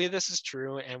hopefully this is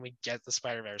true and we get the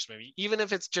Spider-Verse movie. Even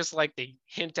if it's just like they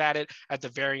hint at it at the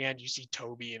very end, you see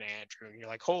Toby and Andrew and you're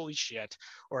like, holy shit.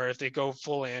 Or if they go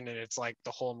full in and it's like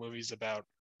the whole movie's about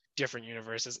different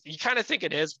universes. You kind of think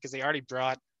it is because they already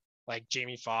brought like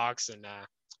Jamie Foxx and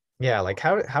Yeah, like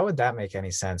how would that make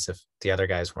any sense if the other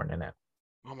guys weren't in it?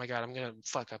 oh my god, I'm gonna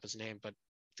fuck up his name, but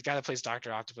the guy that plays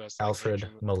Dr. Octopus, like Alfred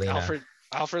Andrew Molina.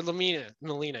 Alfred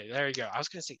Molina. There you go. I was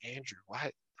gonna say Andrew. What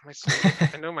am I so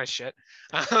I know my shit.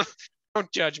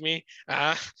 Don't judge me.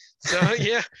 So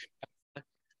yeah.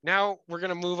 Now we're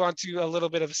gonna move on to a little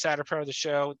bit of a sadder part of the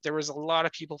show. There was a lot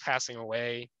of people passing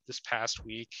away this past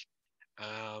week,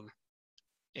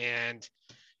 and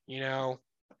you know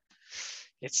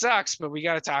it sucks, but we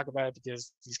got to talk about it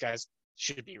because these guys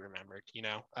should be remembered.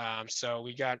 So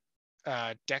we got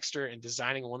Dexter and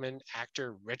Designing Woman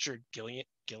actor Richard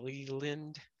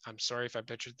Gilliland. I'm sorry if I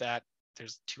butchered that.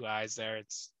 There's two eyes there.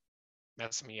 It's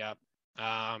messing me up.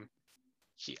 I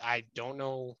don't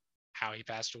know how he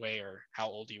passed away or how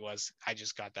old he was. I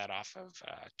just got that off of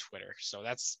Twitter, so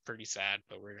that's pretty sad.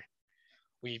 But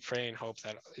we pray and hope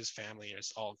that his family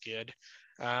is all good.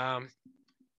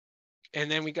 And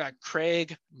then we got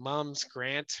Craig Mums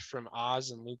Grant from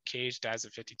Oz and Luke Cage dies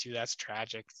at 52. That's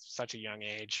tragic. Such a young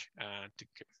age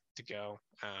to go.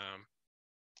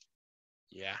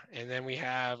 Yeah. And then we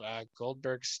have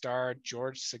Goldberg star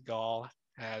George Segal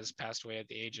has passed away at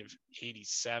the age of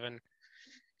 87.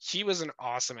 He was an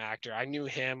awesome actor. I knew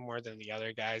him more than the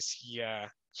other guys.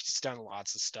 He's done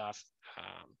lots of stuff.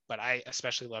 But I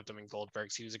especially loved him in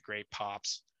Goldberg's. He was a great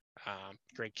pops,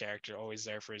 great character, always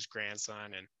there for his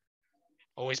grandson and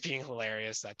always being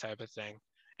hilarious, that type of thing.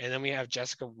 And then we have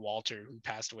Jessica Walter, who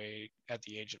passed away at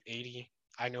the age of 80.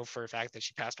 I know for a fact that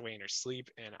she passed away in her sleep,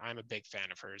 and I'm a big fan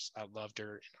of hers. I loved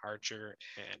her in Archer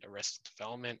and Arrested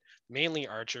Development, mainly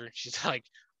Archer. She's like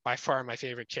by far my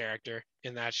favorite character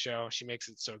in that show. She makes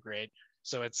it so great.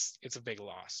 So it's a big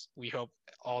loss. We hope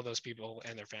all those people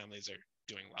and their families are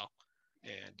doing well.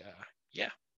 And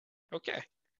yeah, okay.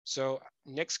 So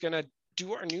Nick's gonna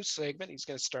do our new segment. He's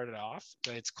gonna start it off.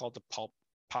 It's called the pop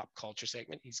culture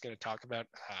segment. He's going to talk about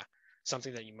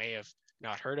something that you may have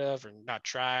not heard of or not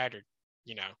tried, or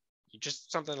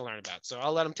just something to learn about. So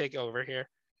I'll let him take over here,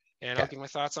 and I'll give my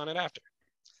thoughts on it after.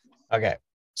 Okay,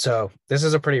 so this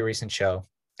is a pretty recent show,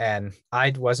 and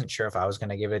I wasn't sure if I was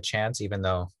going to give it a chance, even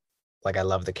though like I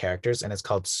love the characters. And it's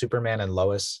called Superman and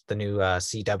Lois, the new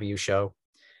CW show.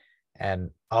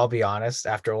 And I'll be honest,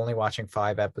 after only watching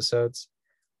 5 episodes,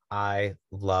 I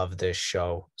love this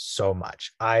show so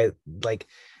much. I like,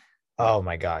 oh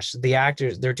my gosh, the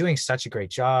actors, they're doing such a great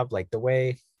job. Like the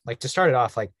way, like to start it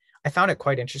off, like I found it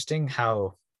quite interesting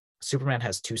how Superman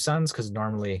has 2 sons because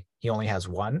normally he only has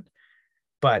one.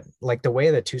 But like the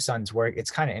way the 2 sons work,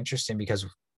 it's kind of interesting because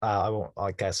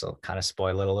I guess I'll kind of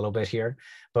spoil it a little bit here.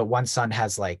 But one son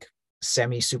has like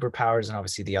semi superpowers and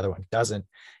obviously the other one doesn't.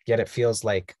 Yet it feels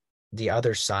like the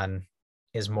other son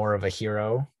is more of a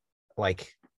hero,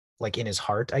 like in his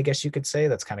heart, I guess you could say.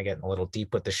 That's kind of getting a little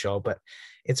deep with the show, but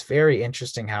it's very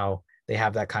interesting how they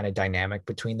have that kind of dynamic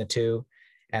between the two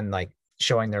and like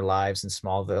showing their lives in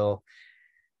Smallville.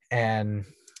 And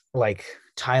like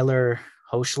Tyler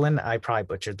Hoechlin, I probably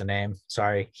butchered the name.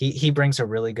 Sorry. He brings a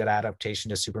really good adaptation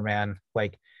to Superman,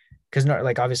 like because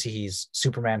like obviously he's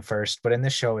Superman first, but in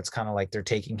this show it's kind of like they're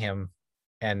taking him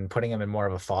and putting him in more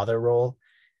of a father role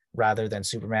rather than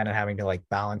Superman and having to like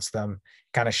balance them,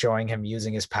 kind of showing him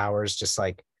using his powers just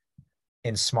like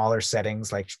in smaller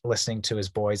settings, like listening to his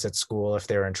boys at school if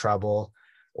they're in trouble,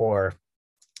 or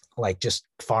like just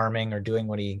farming or doing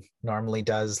what he normally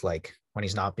does, like when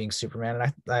he's not being Superman.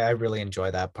 And I really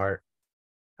enjoy that part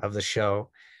of the show.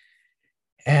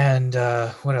 And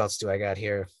what else do I got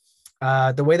here?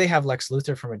 The way they have Lex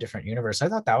Luthor from a different universe, I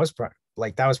thought that was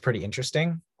that was pretty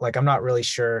interesting. Like I'm not really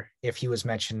sure if he was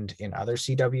mentioned in other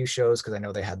CW shows because I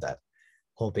know they had that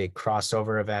whole big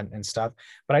crossover event and stuff.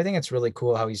 But I think it's really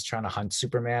cool how he's trying to hunt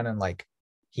Superman and like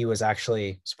he was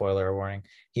actually, spoiler warning,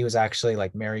 he was actually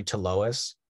like married to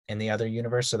Lois in the other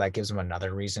universe. So that gives him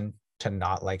another reason to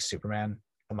not like Superman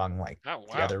among like Oh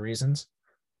the wow. other reasons.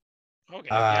 Okay.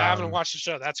 Yeah, I haven't Um, watched the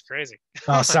show. That's crazy.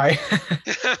 oh, sorry.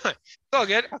 It's all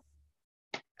good.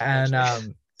 And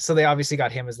Eventually. so they obviously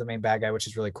got him as the main bad guy, which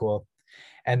is really cool.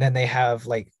 And then they have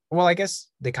like, well, I guess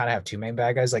they kind of have two main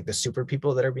bad guys, like the super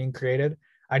people that are being created.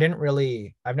 I've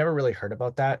never really heard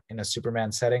about that in a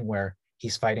Superman setting where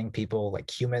he's fighting people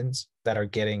like humans that are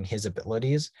getting his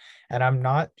abilities. And I'm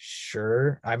not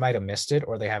sure, I might have missed it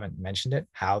or they haven't mentioned it,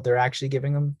 how they're actually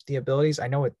giving them the abilities. I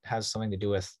know it has something to do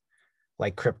with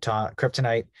like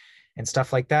kryptonite and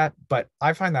stuff like that. But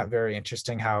I find that very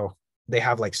interesting how they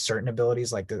have like certain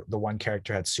abilities, like the one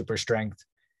character had super strength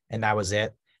and that was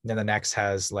it. And then the next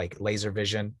has like laser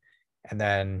vision. And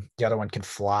then the other one can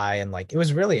fly. And like it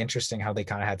was really interesting how they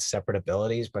kind of had separate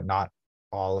abilities, but not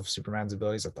all of Superman's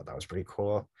abilities. I thought that was pretty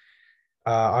cool.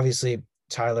 Obviously,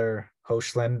 Tyler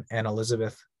Hoechlin and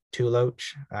Elizabeth Tuloch.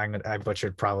 I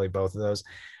butchered probably both of those.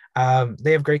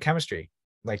 They have great chemistry,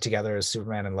 like together as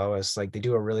Superman and Lois. Like they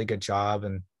do a really good job,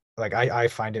 and like I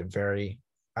find it very,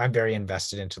 I'm very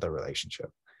invested into the relationship.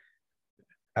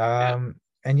 Yeah.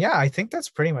 And yeah, I think that's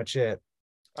pretty much it.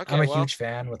 I'm Okay. a Well, huge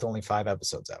fan with only 5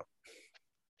 episodes out.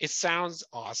 it sounds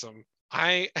awesome.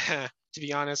 I, to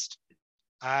be honest,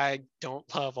 I don't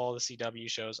love all the CW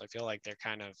shows. I feel like they're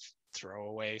kind of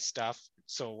throwaway stuff.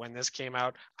 So when this came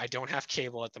out, I don't have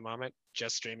cable at the moment,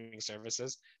 just streaming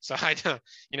services. So I don't,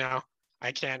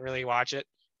 I can't really watch it,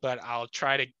 but I'll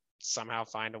try to somehow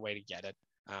find a way to get it.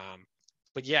 Um,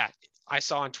 but yeah, I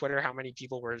saw on Twitter how many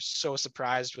people were so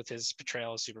surprised with his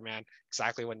portrayal of Superman.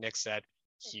 Exactly what Nick said.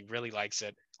 He really likes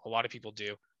it. A lot of people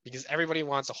do because everybody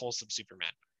wants a wholesome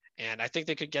Superman. And I think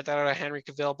they could get that out of Henry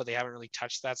Cavill, but they haven't really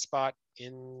touched that spot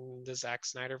in the Zack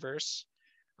Snyder verse.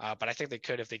 But I think they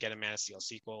could if they get a Man of Steel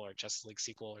sequel or Justice League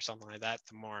sequel or something like that,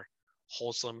 the more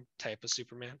wholesome type of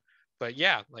Superman. But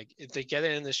yeah, like if they get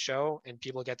it in the show and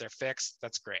people get their fix,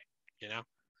 that's great, you know? Yeah.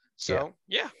 So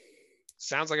yeah,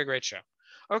 sounds like a great show.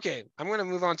 Okay, I'm going to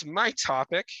move on to my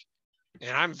topic.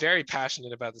 And I'm very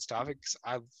passionate about this topic because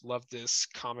I've loved this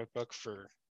comic book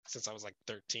since I was like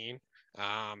 13.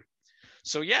 Um,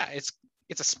 so yeah, it's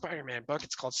a Spider-Man book.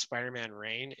 It's called Spider-Man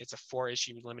Reign. It's a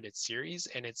 4-issue limited series,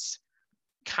 and it's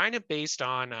kind of based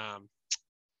on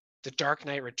the Dark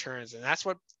Knight Returns, and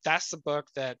that's the book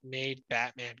that made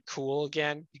Batman cool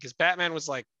again because Batman was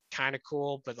like kind of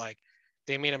cool, but like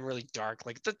they made him really dark,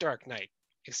 like the Dark Knight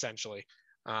essentially.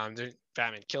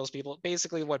 Batman kills people,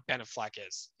 basically what Ben Affleck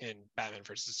is in Batman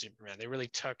versus Superman. They really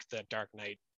took the Dark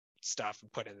Knight stuff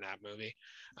and put it in that movie.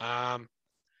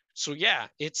 So yeah,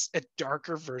 it's a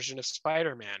darker version of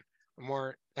Spider-Man,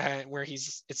 more where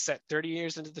it's set 30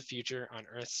 years into the future on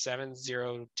Earth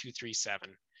 70237,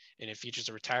 and it features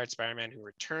a retired Spider-Man who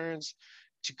returns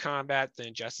to combat the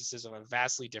injustices of a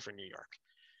vastly different New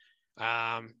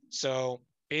York. So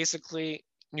basically,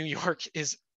 New York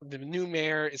is the new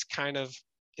mayor is kind of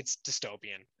it's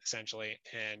dystopian essentially,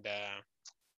 and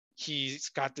he's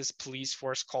got this police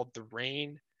force called the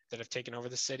Reign that have taken over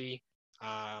the city.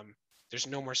 There's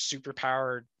no more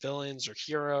superpowered villains or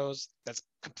heroes. That's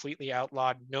completely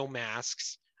outlawed. No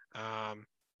masks,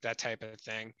 that type of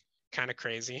thing. Kind of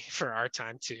crazy for our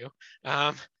time too.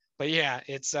 But yeah,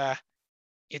 it's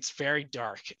very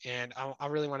dark, and I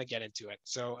really want to get into it.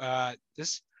 So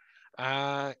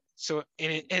and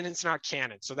it's not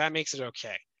canon, so that makes it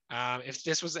okay. If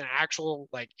this was an actual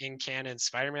like in canon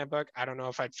Spider-Man book, I don't know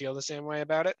if I'd feel the same way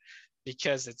about it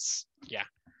because it's yeah.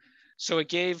 So it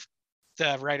gave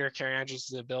the writer Carrie Andrews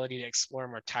the ability to explore a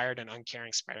more tired and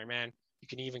uncaring Spider-Man. You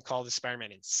can even call the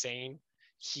Spider-Man insane.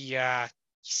 He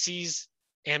sees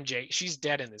MJ. She's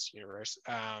dead in this universe.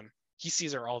 He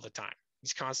sees her all the time.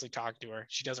 He's constantly talking to her.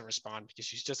 She doesn't respond because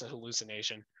she's just a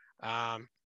hallucination.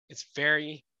 It's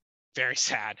very, very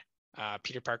sad.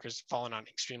 Peter Parker's fallen on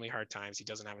extremely hard times. He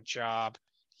doesn't have a job.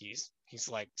 He's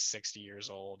like 60 years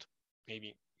old.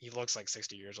 Maybe he looks like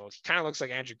 60 years old. He kind of looks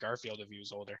like Andrew Garfield if he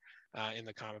was older in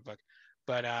the comic book.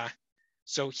 But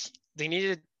they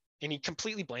needed, and he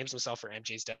completely blames himself for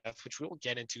MJ's death, which we will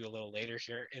get into a little later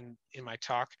here in my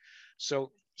talk.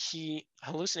 So he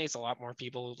hallucinates a lot more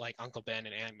people like Uncle Ben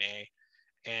and Aunt May,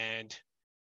 and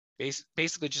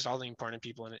basically just all the important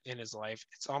people in his life.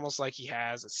 It's almost like he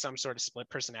has some sort of split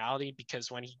personality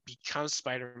because when he becomes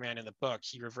Spider-Man in the book,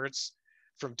 he reverts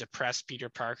from depressed Peter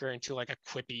Parker into like a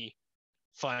quippy,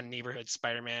 fun neighborhood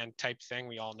Spider-Man type thing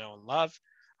we all know and love.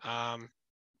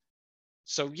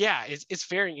 So yeah, it's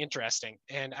very interesting.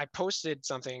 And I posted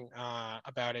something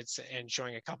about it and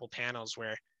showing a couple panels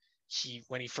where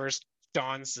when he first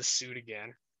dons the suit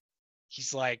again,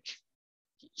 he's like,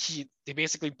 they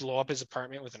basically blow up his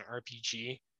apartment with an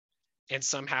RPG, and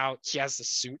somehow he has the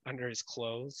suit under his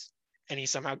clothes, and he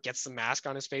somehow gets the mask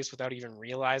on his face without even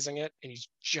realizing it, and he's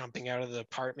jumping out of the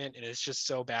apartment, and it's just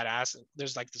so badass. And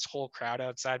there's like this whole crowd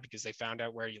outside because they found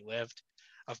out where he lived,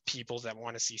 of people that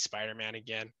want to see Spider-Man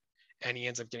again. And he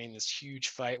ends up getting this huge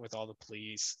fight with all the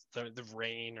police, the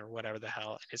rain or whatever the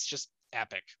hell. It's just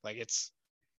epic. Like, it's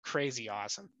crazy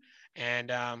awesome.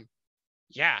 And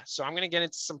yeah, so I'm going to get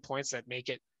into some points that make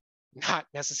it not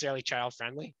necessarily child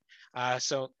friendly.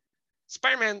 So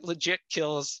Spider-Man legit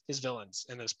kills his villains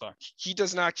in this book. He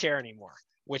does not care anymore,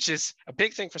 which is a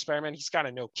big thing for Spider-Man. He's got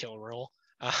a no-kill rule.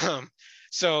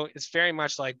 So it's very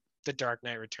much like the Dark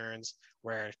Knight Returns,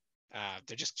 where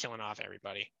they're just killing off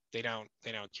everybody. They don't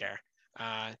care.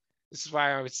 This is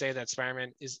why I would say that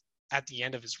Spider-Man is at the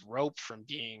end of his rope from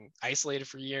being isolated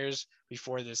for years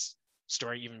before this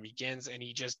story even begins, and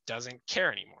he just doesn't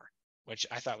care anymore, which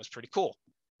I thought was pretty cool.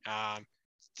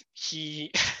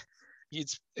 He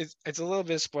it's a little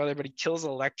bit of spoiler, but he kills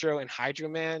Electro and Hydro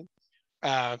Man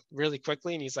really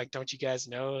quickly, and he's like, "Don't you guys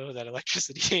know that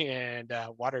electricity and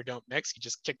water don't mix?" He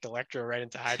just kicked Electro right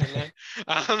into Hydro Man.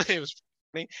 It was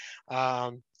funny.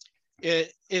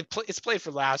 It's played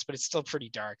for laughs, but it's still pretty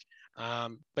dark.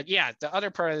 But yeah, the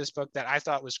other part of this book that I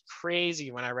thought was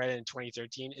crazy when I read it in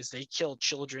 2013 is they kill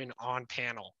children on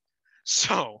panel.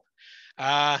 So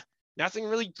nothing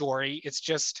really gory. It's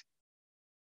just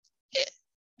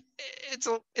it's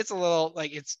a little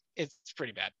like it's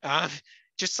pretty bad.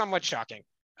 Just somewhat shocking.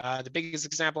 The biggest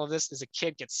example of this is a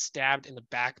kid gets stabbed in the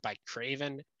back by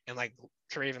Kraven, and like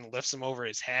Kraven lifts him over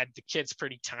his head. The kid's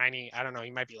pretty tiny. I don't know. He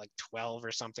might be like 12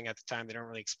 or something at the time. They don't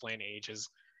really explain ages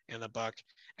in the book.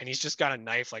 And he's just got a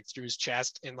knife like through his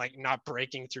chest and like not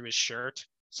breaking through his shirt.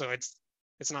 So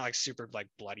it's not like super like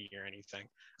bloody or anything.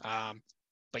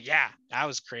 But yeah, that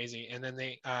was crazy. And then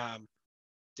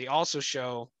they also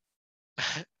show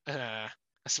a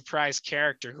surprise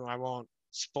character who I won't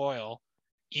spoil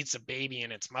eats a baby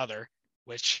and its mother,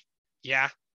 which yeah,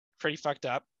 pretty fucked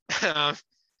up.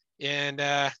 And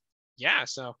yeah,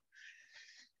 so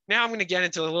now I'm going to get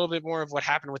into a little bit more of what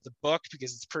happened with the book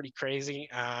because it's pretty crazy.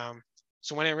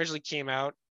 So when it originally came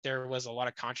out, there was a lot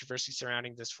of controversy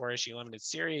surrounding this 4-issue limited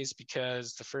series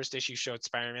because the first issue showed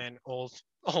Spider-Man old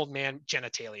man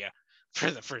genitalia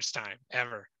for the first time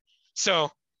ever. So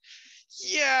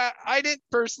yeah, I didn't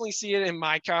personally see it in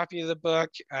my copy of the book.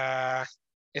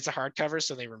 It's a hardcover,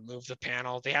 so they removed the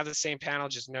panel. They have the same panel,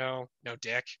 just no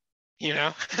dick, you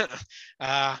know.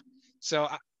 So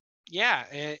yeah,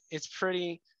 it's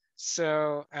pretty.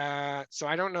 So so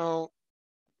I don't know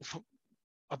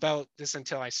about this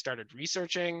until I started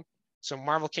researching. So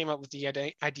Marvel came up with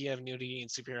the idea of nudity in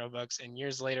superhero books, and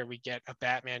years later we get a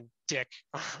Batman dick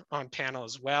on panel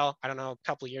as well. I don't know, a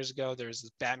couple of years ago there was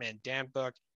this Batman Damn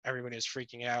book. Everybody was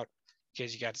freaking out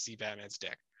because you got to see Batman's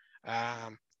dick.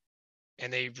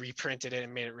 And they reprinted it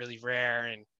and made it really rare,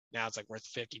 and now it's like worth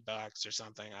 $50 or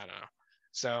something. I don't know.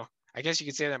 So I guess you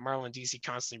could say that Marvel and DC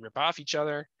constantly rip off each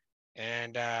other.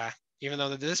 And even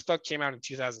though this book came out in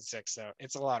 2006, so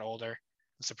it's a lot older.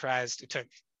 I'm surprised it took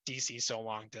DC so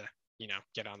long to,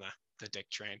 get on the dick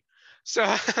train.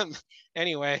 So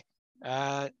anyway,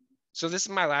 so this is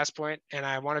my last point, and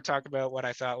I want to talk about what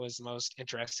I thought was the most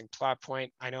interesting plot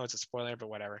point. I know it's a spoiler, but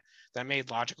whatever. That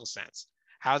made logical sense.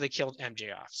 How they killed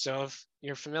MJ off. So if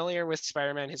you're familiar with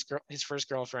Spider-Man, his first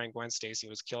girlfriend, Gwen Stacy,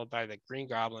 was killed by the Green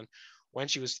Goblin when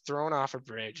she was thrown off a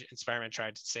bridge, and Spider-Man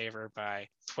tried to save her by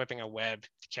whipping a web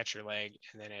to catch her leg,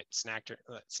 and then it snapped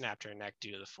her neck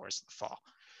due to the force of the fall.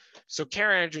 So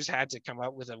Kara Andrews had to come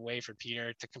up with a way for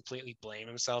Peter to completely blame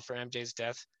himself for MJ's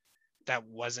death. That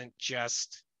wasn't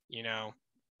just,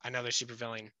 another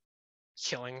supervillain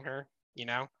killing her,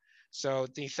 So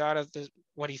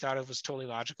what he thought of was totally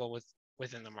logical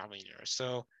within the Marvel universe.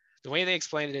 So the way they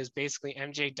explained it is basically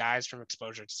MJ dies from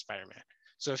exposure to Spider-Man.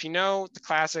 So if you know the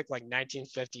classic like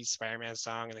 1950s Spider-Man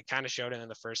song, and they kind of showed it in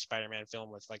the first Spider-Man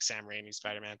film with like Sam Raimi's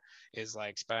Spider-Man, is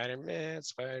like Spider-Man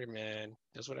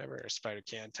does whatever, or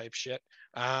Spider-Can type shit.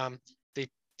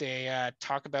 They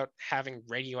talk about having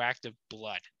radioactive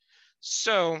blood.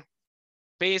 So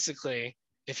basically,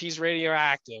 if he's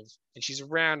radioactive and she's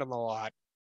around him a lot,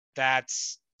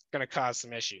 that's going to cause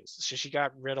some issues. So she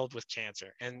got riddled with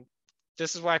cancer. And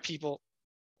this is why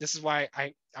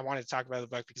I wanted to talk about the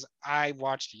book, because I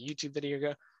watched a YouTube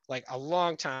video like a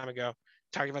long time ago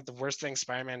talking about the worst thing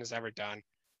Spider-Man has ever done.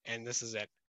 And this is it.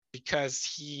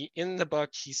 Because in the book,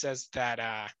 he says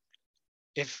that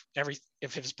if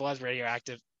his blood's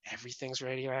radioactive, everything's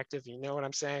radioactive. You know what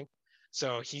I'm saying?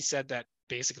 So he said that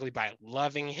basically by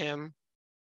loving him,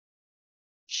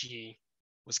 she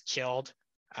was killed.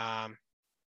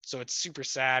 So it's super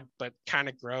sad, but kind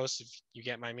of gross if you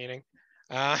get my meaning.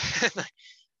 Uh,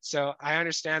 so I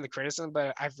understand the criticism,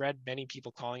 but I've read many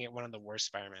people calling it one of the worst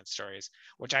Spider-Man stories,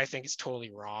 which I think is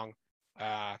totally wrong.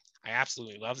 I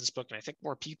absolutely love this book, and I think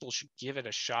more people should give it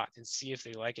a shot and see if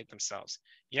they like it themselves.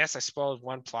 Yes, I spoiled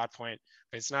one plot point,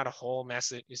 but it's not a whole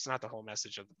message. It's not the whole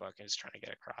message of the book I'm just trying to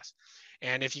get across.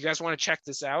 And if you guys want to check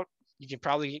this out, you can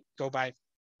probably go by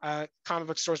comic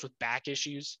book stores with back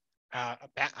issues.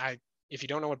 If you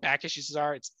don't know what back issues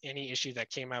are, it's any issue that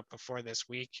came out before this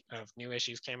week of new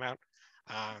issues came out.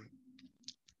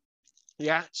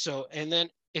 Yeah, so, and then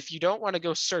if you don't want to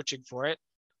go searching for it,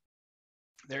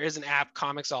 there is an app,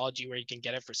 Comixology, where you can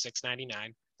get it for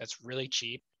 $6.99. That's really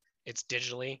cheap. It's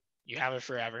digitally. You have it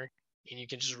forever, and you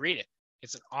can just read it.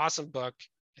 It's an awesome book.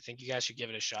 I think you guys should give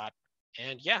it a shot.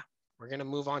 And yeah, we're going to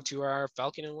move on to our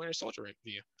Falcon and Winter Soldier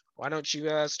review. Why don't you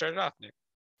start it off, Nick?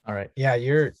 All right. Yeah,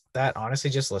 honestly,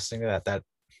 just listening to that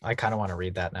I kind of want to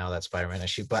read that now, that Spider-Man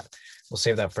issue, but we'll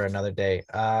save that for another day.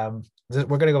 We're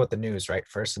going to go with the news, right?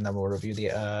 First, and then we'll review the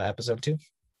episode 2.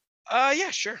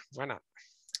 Yeah, sure. Why not?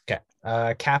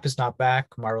 Okay. Cap is not back.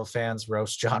 Marvel fans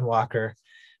roast John Walker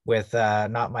with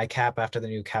not my Cap after the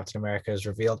new Captain America is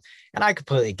revealed. And I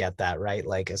completely get that, right?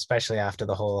 Like, especially after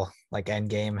the whole like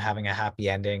Endgame having a happy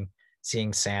ending,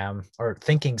 seeing Sam or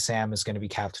thinking Sam is going to be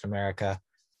Captain America,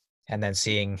 and then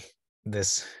seeing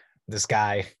this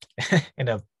guy in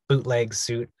a bootleg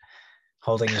suit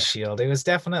holding his shield. It was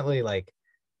definitely like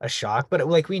a shock, but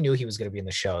like we knew he was going to be in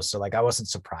the show. So like I wasn't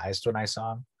surprised when I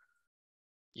saw him.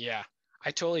 Yeah,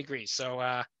 I totally agree.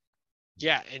 So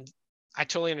yeah, and I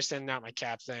totally understand not my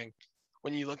Cap thing.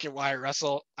 When you look at Wyatt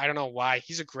Russell, I don't know why.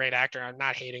 He's a great actor. I'm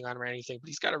not hating on him or anything, but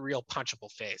he's got a real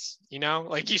punchable face. You know,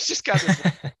 like he's just got this.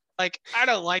 Like I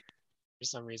don't like for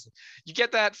some reason. You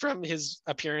get that from his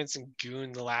appearance in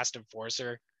Goon: The Last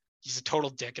Enforcer. He's a total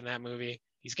dick in that movie.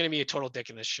 He's gonna be a total dick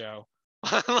in this show.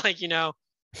 Like, you know,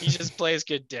 he just plays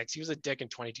good dicks. He was a dick in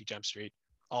 22 Jump Street,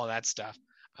 all that stuff.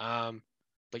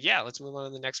 But yeah, let's move on to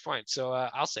the next point. So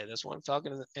I'll say this one: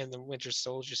 Falcon and the Winter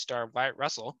Soldier star Wyatt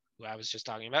Russell, who I was just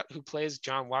talking about, who plays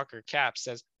John Walker Cap,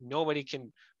 says nobody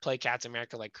can play Captain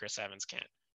America like Chris Evans can.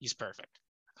 He's perfect.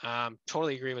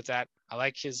 Totally agree with that. I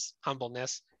like his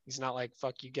humbleness. He's not like,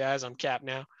 fuck you guys, I'm Cap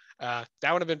now.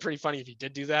 That would have been pretty funny if he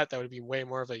did do that. That would be way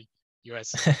more of a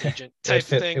US agent type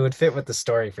thing. It would fit with the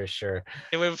story for sure.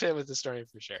 It would fit with the story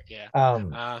for sure.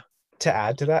 Yeah. To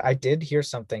add to that, I did hear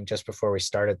something just before we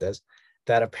started this,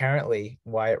 that apparently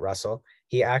Wyatt Russell,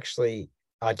 he actually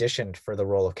auditioned for the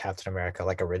role of Captain America,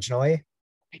 like originally.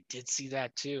 I did see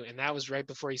that too. And that was right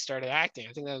before he started acting.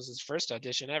 I think that was his first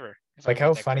audition ever. Like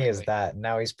how funny is that?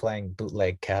 Now he's playing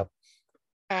bootleg Cap.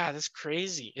 Ah, that's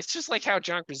crazy. It's just like how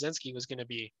John Krasinski was going to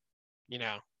be, you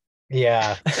know,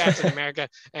 yeah, Captain America.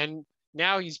 And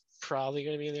now he's probably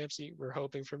going to be in the MCU. We're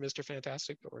hoping for Mr.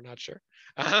 Fantastic, but we're not sure.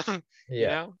 You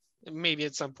know, maybe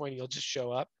at some point he'll just show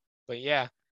up. But yeah,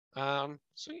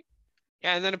 sweet.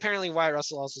 Yeah, and then apparently Wyatt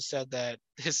Russell also said that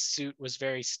his suit was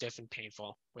very stiff and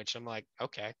painful, which I'm like,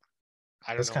 okay,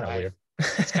 I don't know. Kind of weird.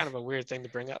 It's kind of a weird thing to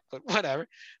bring up, but whatever.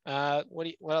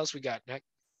 What else we got, Nick?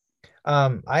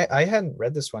 I hadn't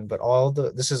read this one, but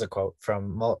this is a quote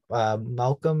from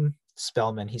Malcolm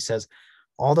Spellman. He says,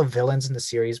 all the villains in the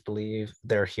series believe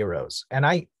they're heroes. And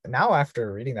I now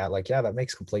after reading that, like, yeah, that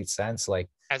makes complete sense. Like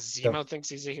as Zemo thinks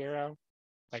he's a hero.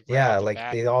 Like yeah, like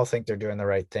they all think they're doing the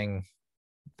right thing.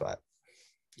 But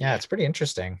yeah, it's pretty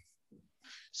interesting.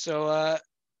 So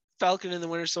Falcon and the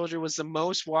Winter Soldier was the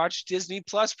most watched Disney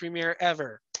Plus premiere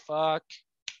ever. Fuck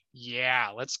yeah,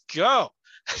 let's go.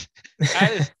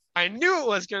 I knew it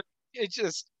was gonna. It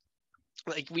just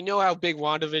like we know how big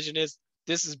WandaVision is.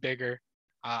 This is bigger.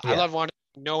 I love Wanda.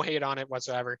 No hate on it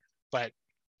whatsoever. But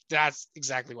that's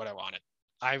exactly what I wanted.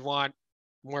 I want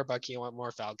more Bucky. I want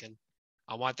more Falcon.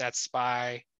 I want that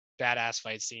spy badass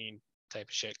fight scene type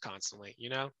of shit constantly.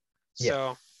 You know.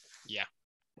 So yeah.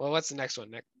 Well, what's the next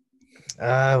one, Nick?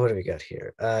 What do we got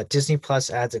here? Disney Plus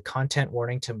adds a content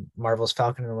warning to Marvel's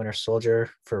Falcon and the Winter Soldier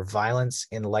for violence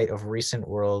in light of recent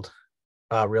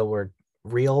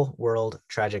real world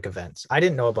tragic events. I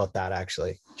didn't know about that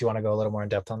actually. Do you want to go a little more in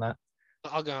depth on that?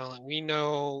 I'll go. We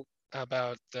know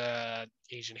about the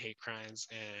Asian hate crimes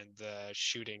and the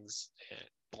shootings at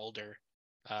Boulder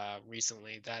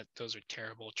recently. That those are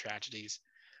terrible tragedies.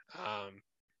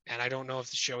 And I don't know if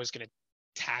the show is going to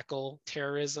tackle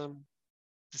terrorism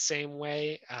the same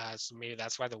way. So maybe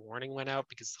that's why the warning went out,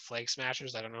 because the Flag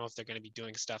Smashers, I don't know if they're going to be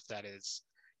doing stuff that is,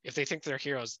 if they think they're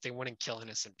heroes, they wouldn't kill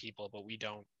innocent people, but we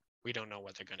don't know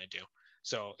what they're going to do.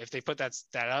 So if they put that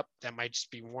up, that might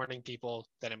just be warning people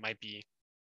that it might be,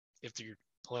 if you're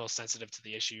a little sensitive to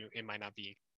the issue, it might not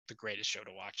be the greatest show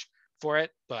to watch for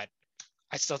it, but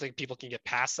I still think people can get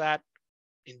past that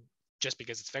just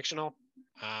because it's fictional.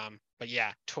 But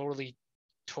yeah,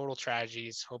 total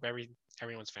tragedies. Hope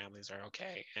everyone's families are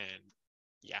okay. And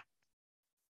yeah.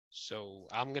 So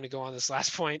I'm gonna go on this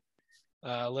last point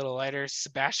a little lighter.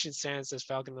 Sebastian Stan says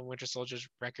Falcon and the Winter Soldier's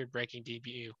record-breaking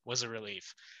debut was a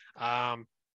relief.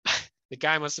 The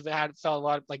guy must have felt a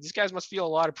lot like these guys must feel a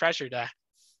lot of pressure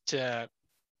to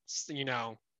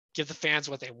give the fans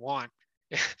what they want.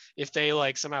 If they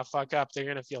like somehow fuck up, they're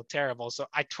gonna feel terrible. So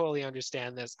I totally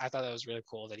understand this. I thought that was really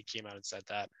cool that he came out and said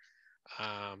that.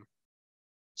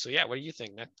 So yeah, what do you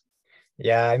think, Nick?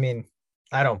 Yeah, I mean,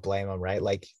 I don't blame him, right?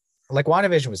 Like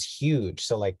WandaVision was huge,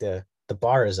 so like the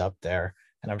bar is up there,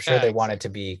 and I'm sure they want it to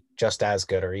be just as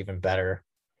good or even better.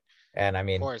 And I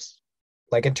mean, of course,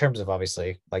 like in terms of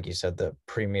obviously, like you said, the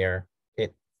premiere,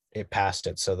 it passed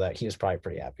it, so that he was probably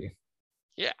pretty happy.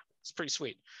 Yeah, it's pretty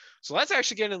sweet. So let's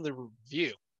actually get into the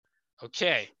review.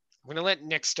 Okay, I'm gonna let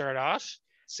Nick start off,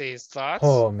 say his thoughts.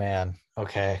 Oh man,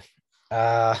 okay.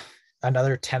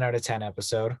 Another 10 out of 10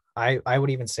 episode. I would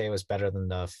even say it was better than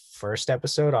the first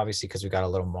episode, obviously, because we got a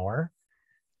little more.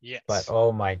 Yes. But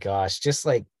oh my gosh, just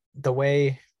like the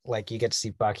way like you get to see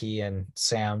Bucky and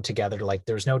Sam together, like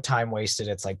there's no time wasted.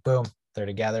 It's like boom, they're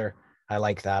together. I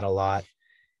like that a lot.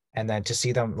 And then to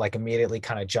see them like immediately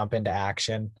kind of jump into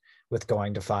action with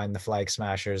going to find the Flag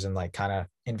Smashers and like kind of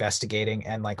investigating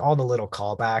and like all the little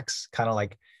callbacks, kind of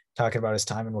like talking about his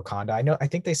time in Wakanda. I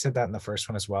think they said that in the first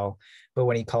one as well. But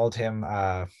when he called him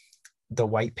the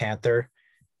White Panther,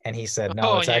 and he said,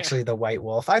 no, it's actually the White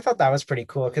Wolf. I thought that was pretty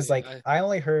cool because like I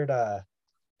only heard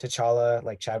T'Challa,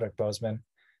 like Chadwick Boseman,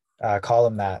 call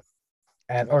him that.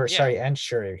 And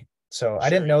Shuri. So I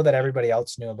didn't know that everybody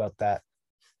else knew about that.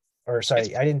 Or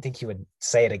sorry, I didn't think he would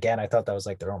say it again. I thought that was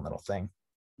like their own little thing.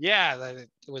 Yeah, it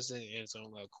was in its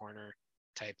own little corner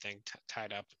type thing,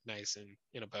 tied up nice and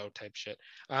in a bow type shit.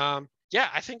 Yeah,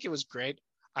 I think it was great.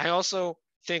 I also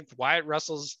think Wyatt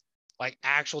Russell's like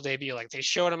actual debut, like they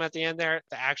showed him at the end there,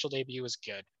 the actual debut was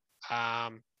good.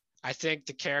 I think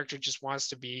the character just wants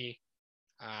to be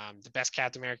the best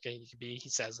Captain America he could be. He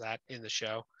says that in the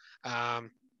show.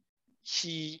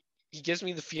 He gives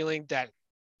me the feeling that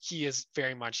he is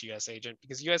very much U.S. Agent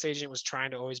because U.S. Agent was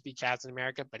trying to always be Captain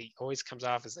America, but he always comes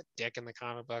off as a dick in the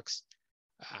comic books.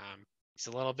 He's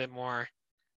a little bit more.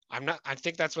 I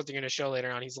think that's what they're going to show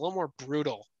later on. He's a little more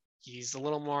brutal. He's a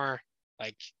little more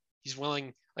like he's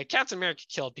willing. Like Captain America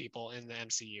killed people in the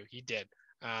MCU. He did,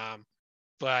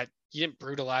 but he didn't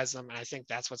brutalize them, and I think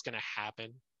that's what's going to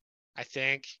happen. I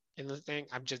think in the thing,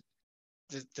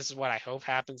 this is what I hope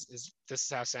happens. Is this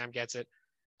is how Sam gets it?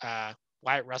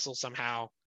 Wyatt Russell somehow,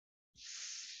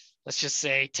 let's just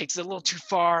say, takes it a little too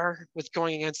far with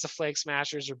going against the Flag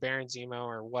Smashers or Baron Zemo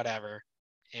or whatever,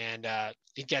 and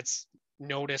it gets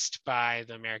noticed by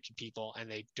the American people, and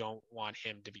they don't want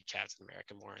him to be Captain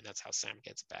America more, and that's how Sam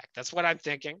gets back. That's what I'm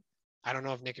thinking. I don't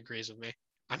know if Nick agrees with me.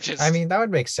 I mean, that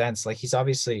would make sense. Like he's not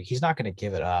going to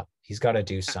give it up. He's got to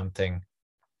do something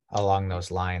along those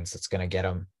lines that's going to get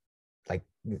him, like,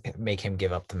 make him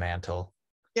give up the mantle.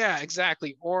 Yeah,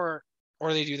 exactly. Or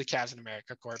they do the Captain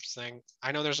America Corps thing.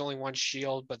 I know there's only one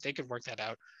shield, but they could work that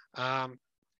out.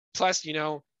 Plus,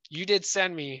 you did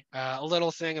send me a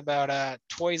little thing about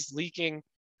toys leaking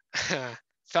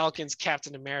Falcon's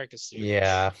Captain America suit.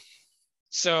 Yeah.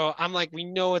 So I'm like, we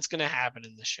know what's going to happen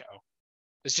in the show.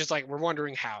 It's just like we're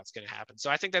wondering how it's going to happen.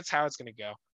 So I think that's how it's going to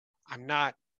go. I'm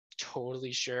not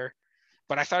totally sure,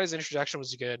 but I thought his introduction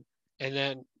was good. And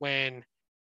then when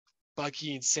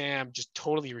Bucky and Sam just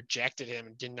totally rejected him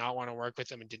and did not want to work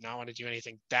with him and did not want to do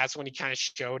anything, that's when he kind of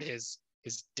showed his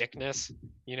dickness.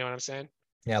 You know what I'm saying?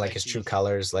 Yeah, like his true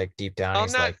colors, like deep down,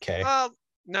 he's like, okay.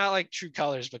 Not like true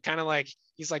colors, but kind of like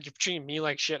he's like, you're treating me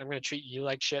like shit, I'm gonna treat you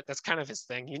like shit. That's kind of his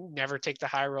thing. He never take the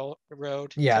high road.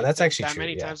 Yeah, that's actually that true,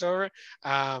 many times over.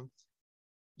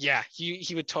 Yeah,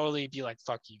 he would totally be like,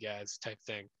 fuck you guys type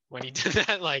thing when he did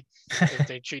that. Like if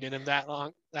they treated him that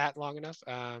long enough.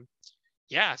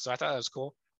 Yeah, so I thought that was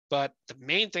cool. But the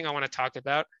main thing I want to talk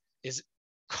about is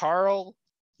Carl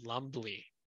Lumbly.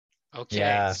 Okay,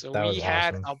 yeah, so we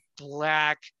had a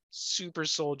black super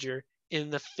soldier in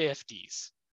the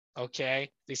 50s. Okay,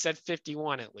 they said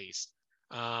 51 at least.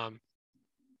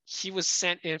 He was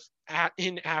sent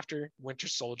in after Winter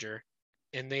Soldier,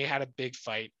 and they had a big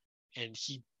fight, and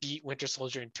he beat Winter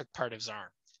Soldier and took part of his arm.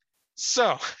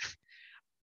 So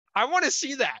I want to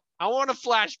see that. I want a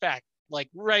flashback, like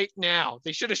right now.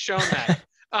 They should have shown that.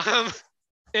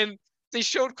 And they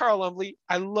showed Carl Lumbly.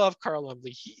 I love Carl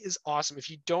Lumbly. He is awesome. If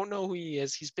you don't know who he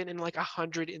is, he's been in like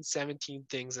 117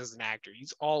 things as an actor.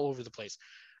 He's all over the place.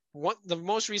 the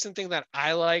most recent thing that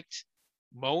I liked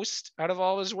most out of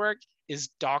all his work is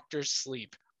Doctor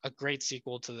Sleep, a great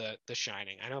sequel to the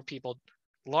Shining. I know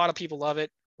a lot of people love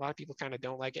it. A lot of people kind of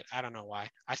don't like it. I don't know why.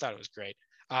 I thought it was great.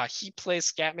 He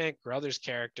plays Scatman Crothers'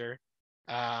 character,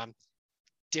 um,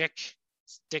 Dick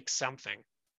something.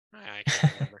 I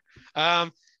can't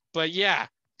remember. But yeah.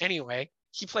 Anyway,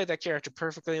 he played that character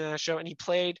perfectly in that show, and he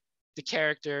played the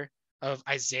character of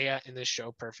Isaiah in this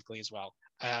show perfectly as well.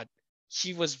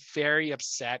 He was very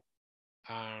upset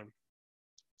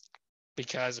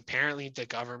because apparently the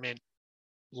government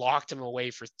locked him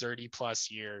away for 30 plus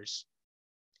years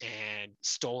and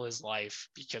stole his life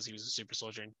because he was a super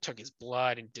soldier and took his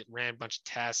blood and ran a bunch of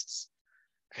tests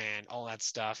and all that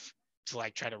stuff to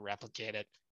like try to replicate it.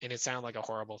 And it sounded like a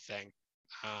horrible thing.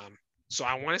 So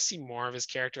I want to see more of his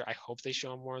character. I hope they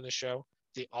show him more in the show.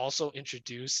 They also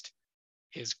introduced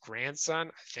his grandson.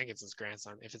 I think it's his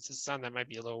grandson. If it's his son, that might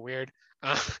be a little weird.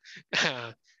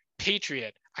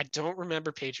 Patriot. I don't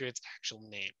remember Patriot's actual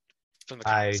name from the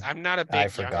comics. I'm not a big I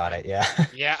forgot it. Yeah.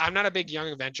 Yeah, I'm not a big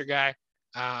Young Avenger guy.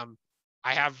 I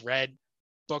have read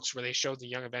books where they showed the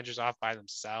Young Avengers off by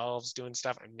themselves doing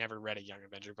stuff. I've never read a Young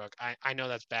Avenger book. I know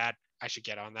that's bad. I should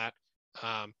get on that.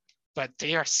 But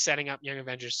they are setting up Young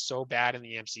Avengers so bad in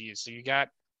the MCU. So you got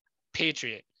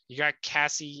Patriot, you got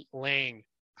Cassie Lang.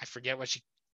 I forget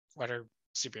what her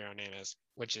superhero name is,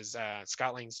 which is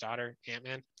Scott Lang's daughter,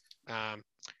 Ant-Man.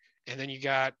 And then you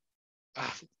got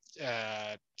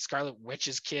Scarlet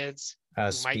Witch's kids.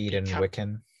 Speed and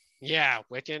Wiccan. Yeah,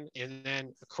 Wiccan. And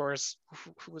then of course,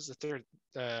 who was the third?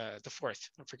 The fourth.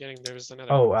 I'm forgetting. There was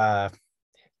another.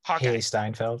 Hawkeye. Haley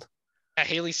Steinfeld.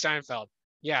 Haley Steinfeld.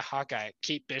 Yeah, Hawkeye.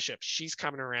 Kate Bishop. She's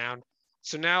coming around.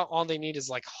 So now all they need is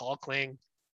like Hulkling,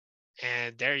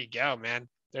 and there you go, man.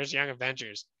 There's Young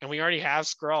Avengers, and we already have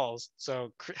Skrulls.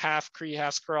 So half Kree,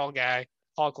 half Skrull guy.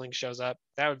 Hulkling shows up.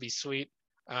 That would be sweet.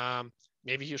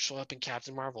 Maybe he'll show up in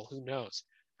Captain Marvel. Who knows?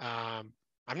 I'm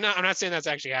not saying that's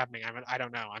actually happening. I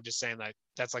don't know. I'm just saying that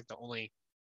that's like the only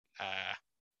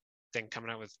thing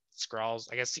coming out with Skrulls.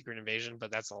 I guess Secret Invasion,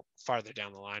 but that's all farther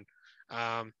down the line.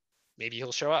 Maybe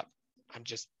he'll show up. I'm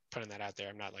just putting that out there.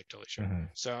 I'm not like totally sure. Mm-hmm.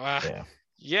 So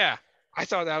yeah, I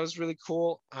thought that was really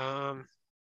cool.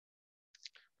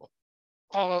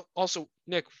 Also,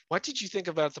 Nick, what did you think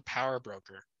about the Power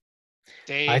Broker?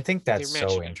 I think that's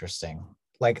so interesting.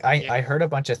 Like I heard a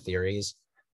bunch of theories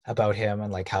about him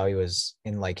and like how he was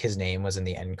in like his name was in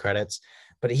the end credits,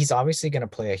 but he's obviously going to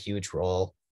play a huge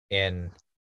role in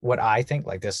what I think,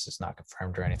 like this is not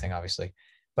confirmed or anything obviously,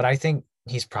 but I think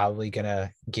he's probably going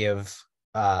to give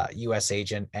US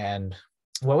Agent and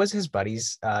what was his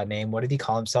buddy's name? What did he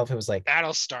call himself? It was like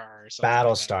Battlestar.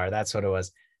 Battlestar. That's what it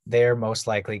was. They're most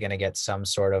likely going to get some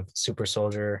sort of super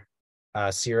soldier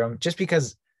serum just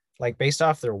because like based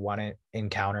off their one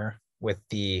encounter with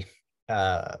the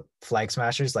Flag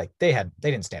Smashers, like they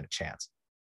didn't stand a chance.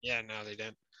 Yeah, no, they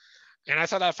didn't. And I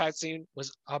thought that fight scene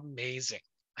was amazing.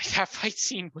 Like that fight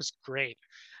scene was great.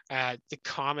 The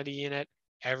comedy in it,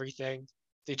 everything,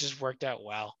 they just worked out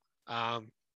well.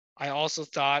 I also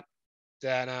thought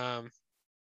that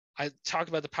I talked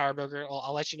about the Power Broker.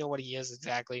 I'll let you know what he is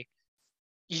exactly.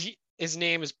 His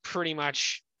name is pretty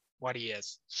much what he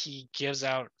is. He gives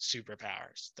out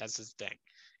superpowers. That's his thing.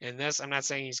 In this, I'm not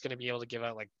saying he's going to be able to give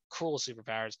out like cool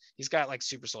superpowers. He's got like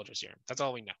super soldier serum. That's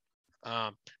all we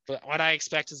know. But what I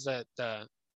expect is that the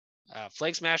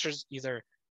Flag Smashers either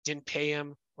didn't pay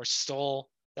him or stole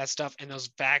that stuff, and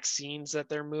those vaccines that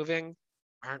they're moving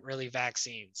aren't really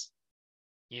vaccines.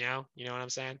 You know what I'm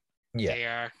saying? Yeah. They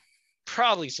are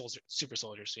probably super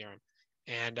soldier serum.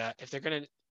 And if they're going to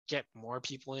get more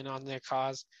people in on their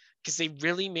cause, because they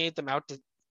really made them out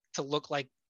to look like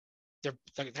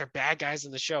they're bad guys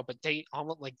in the show, but they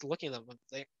almost like looking at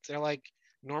them, they're like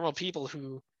normal people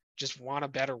who just want a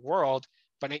better world,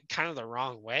 but in kind of the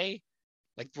wrong way.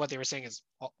 Like what they were saying is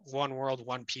one world,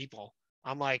 one people.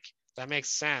 I'm like, that makes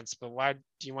sense, but why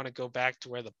do you want to go back to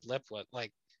where the blip was?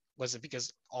 Like, was it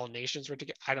because all nations were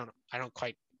together? I don't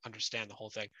quite understand the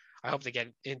whole thing. I hope they get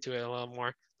into it a little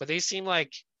more, but they seem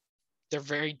like they're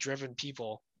very driven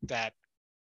people that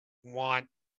want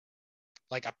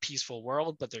like a peaceful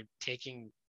world, but they're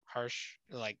taking harsh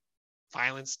like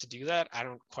violence to do that. I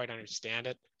don't quite understand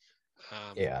it.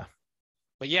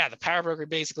 But yeah, the Power Broker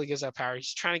basically gives out power.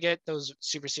 He's trying to get those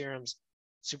super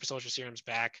soldier serums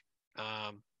back.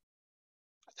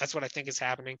 That's what I think is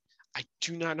happening. I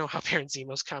do not know how Baron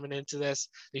Zemo's coming into this.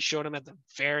 They showed him at the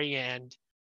very end,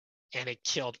 and it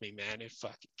killed me, man. It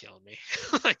fucking killed me.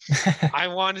 Like, I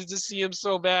wanted to see him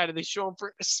so bad, and they show him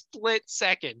for a split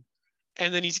second,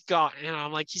 and then he's gone. And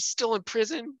I'm like, he's still in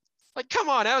prison? Like, come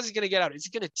on, how is he going to get out? Is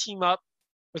he going to team up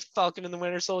with Falcon and the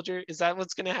Winter Soldier? Is that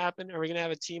what's gonna happen? Are we gonna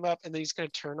have a team up and then he's gonna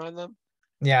turn on them?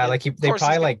 Yeah, And like of they course he's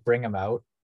probably gonna. like bring him out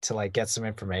to like get some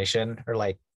information or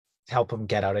like help him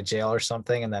get out of jail or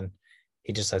something, and then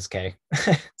he just says, "Okay,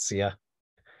 see ya."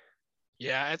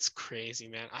 Yeah, it's crazy,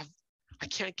 man. I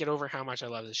can't get over how much I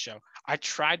love this show. I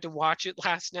tried to watch it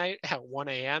last night at 1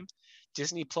 a.m.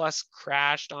 Disney Plus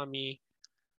crashed on me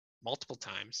multiple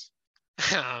times,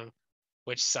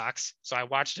 which sucks. So I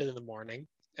watched it in the morning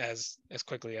as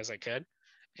quickly as I could,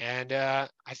 and I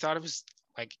thought it was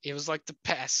like the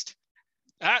best.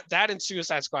 That and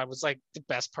Suicide Squad was like the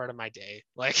best part of my day.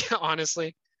 Like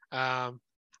honestly, I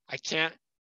can't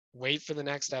wait for the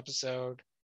next episode.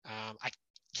 I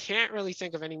can't really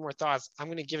think of any more thoughts. I'm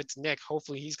gonna give it to Nick.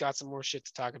 Hopefully he's got some more shit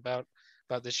to talk about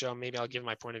this show. Maybe I'll give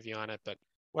my point of view on it. But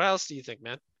what else do you think,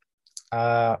 man?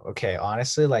 Okay,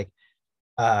 honestly, like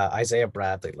Isaiah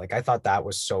Bradley, like I thought that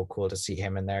was so cool to see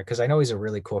him in there because I know he's a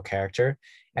really cool character.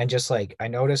 And just like I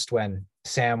noticed when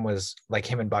Sam was like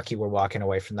him and Bucky were walking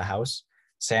away from the house,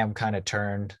 Sam kind of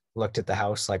turned, looked at the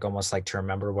house like almost like to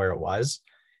remember where it was.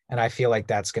 And I feel like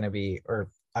that's going to be, or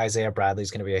Isaiah Bradley's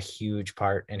going to be a huge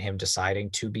part in him deciding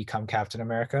to become Captain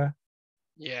America.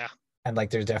 Yeah, And like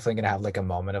they're definitely going to have like a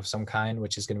moment of some kind,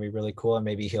 which is going to be really cool. And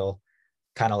maybe he'll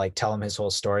kind of like tell him his whole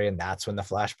story, and that's when the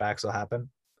flashbacks will happen.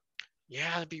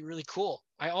 yeah, that'd be really cool.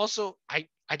 I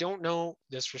don't know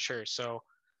this for sure. So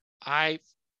I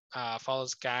follow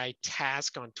this guy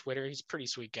Task on Twitter. He's a pretty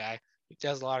sweet guy. He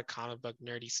does a lot of comic book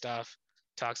nerdy stuff.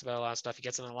 Talks about a lot of stuff. He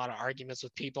gets in a lot of arguments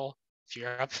with people. If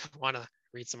you're up, want to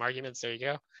read some arguments, there you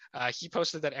go. He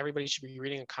posted that everybody should be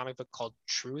reading a comic book called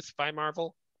Truth by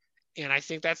Marvel, and I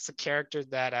think that's the character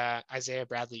that Isaiah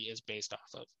Bradley is based off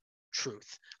of.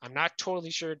 Truth. I'm not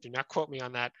totally sure. Do not quote me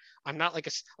on that. I'm not like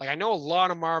I know a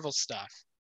lot of Marvel stuff,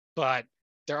 but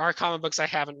there are comic books I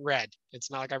haven't read.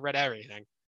 It's not like I read everything.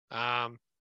 Um,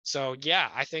 so yeah,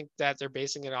 I think that they're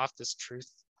basing it off this Truth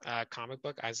comic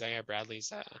book, Isaiah Bradley's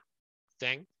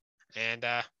thing, and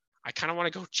I kind of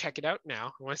want to go check it out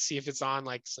now. I want to see if it's on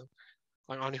like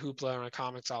on Hoopla or on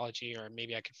Comixology, or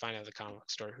maybe I can find it at the comic book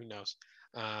store. Who knows?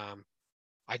 Um,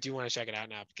 I do want to check it out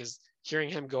now because hearing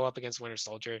him go up against Winter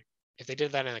Soldier, if they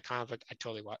did that in a comic book, I'd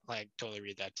totally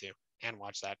read that too and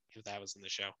watch that if that was in the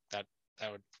show.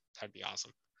 That'd be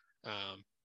awesome.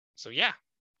 So yeah,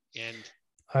 and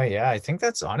Oh yeah, I think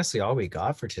that's honestly all we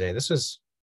got for today. This was,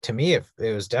 to me, it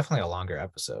was definitely a longer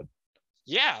episode.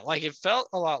 yeah, like it felt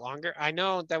a lot longer. I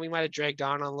know that we might have dragged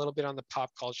on a little bit on the pop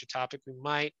culture topic. We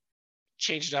might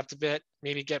change it up a bit,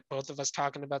 maybe get both of us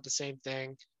talking about the same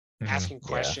thing, asking Yeah.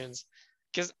 questions,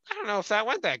 because I don't know if that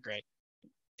went that great.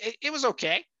 It was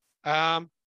okay. Um,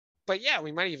 but yeah,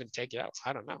 we might even take it out.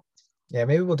 I don't know. Yeah,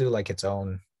 maybe we'll do like its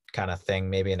own kind of thing.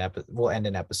 Maybe we'll end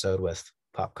an episode with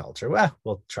pop culture. Well,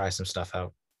 we'll try some stuff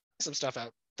out. Some stuff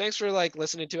out. Thanks for like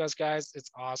listening to us, guys. It's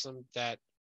awesome that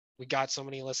we got so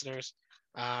many listeners.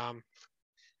 Um,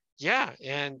 yeah,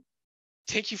 and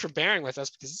thank you for bearing with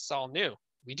us because it's all new.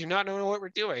 We do not know what we're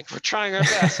doing. We're trying our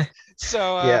best.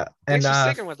 So Yeah, and thanks for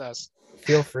sticking with us.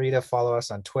 feel free to follow us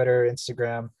on Twitter,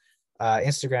 Instagram.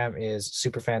 Instagram is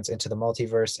Superfans Into the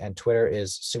Multiverse, and Twitter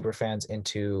is Superfans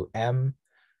Into M.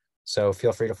 So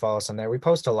feel free to follow us on there. We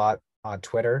post a lot on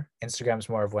Twitter. Instagram's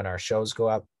more of when our shows go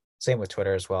up. Same with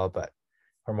Twitter as well, but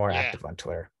we're more Yeah. active on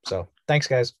Twitter. So thanks,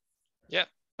 guys. Yeah.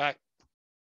 Bye.